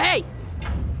 But hey,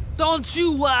 don't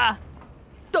you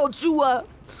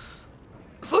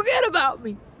forget about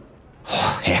me.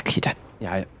 Heck, you did.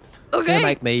 Yeah, Okay? gonna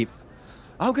make me.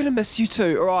 I'm gonna miss you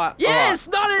too. All right. Yeah, it's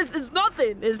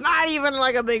nothing. It's not even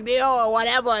like a big deal or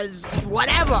whatever. It's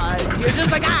whatever. You're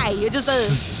just a guy. You're just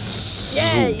a...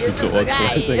 Yeah, you're just a Doors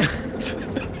guy. closing.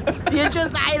 You're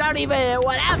just, I don't even,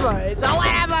 whatever. It's a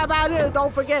whatever about you.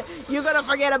 Don't forget, you're gonna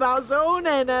forget about soon,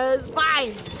 and it's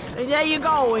fine. And there you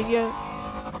go, and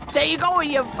in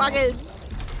your fucking,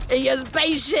 in your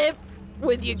spaceship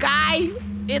with your guy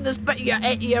in the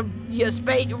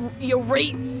your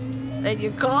rates and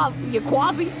your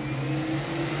coffee.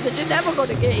 That you're never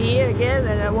gonna get here again,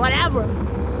 and whatever,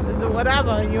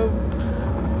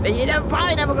 and you're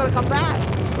probably never gonna come back,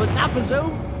 but not for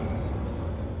soon.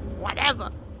 Whatever.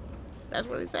 That's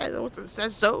what it says. It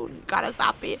says soon. You gotta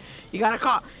stop being. You gotta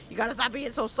stop being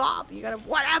so soft. You gotta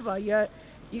whatever. You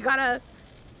gotta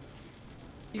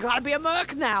be a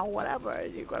merc now. Whatever.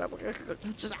 You gotta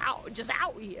just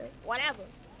out here. Whatever.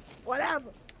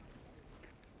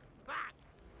 Bye.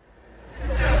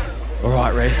 All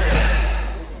right, Reese.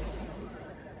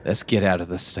 Let's get out of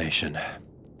this station.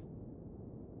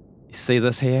 You see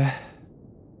this here?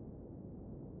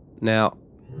 Now,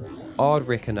 I'd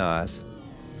recognize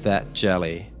that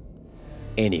jelly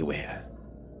anywhere.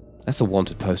 That's a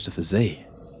wanted poster for Z.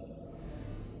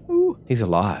 He's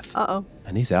alive. Uh-oh.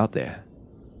 And he's out there.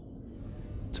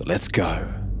 So let's go.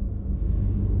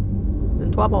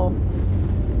 Into a ball.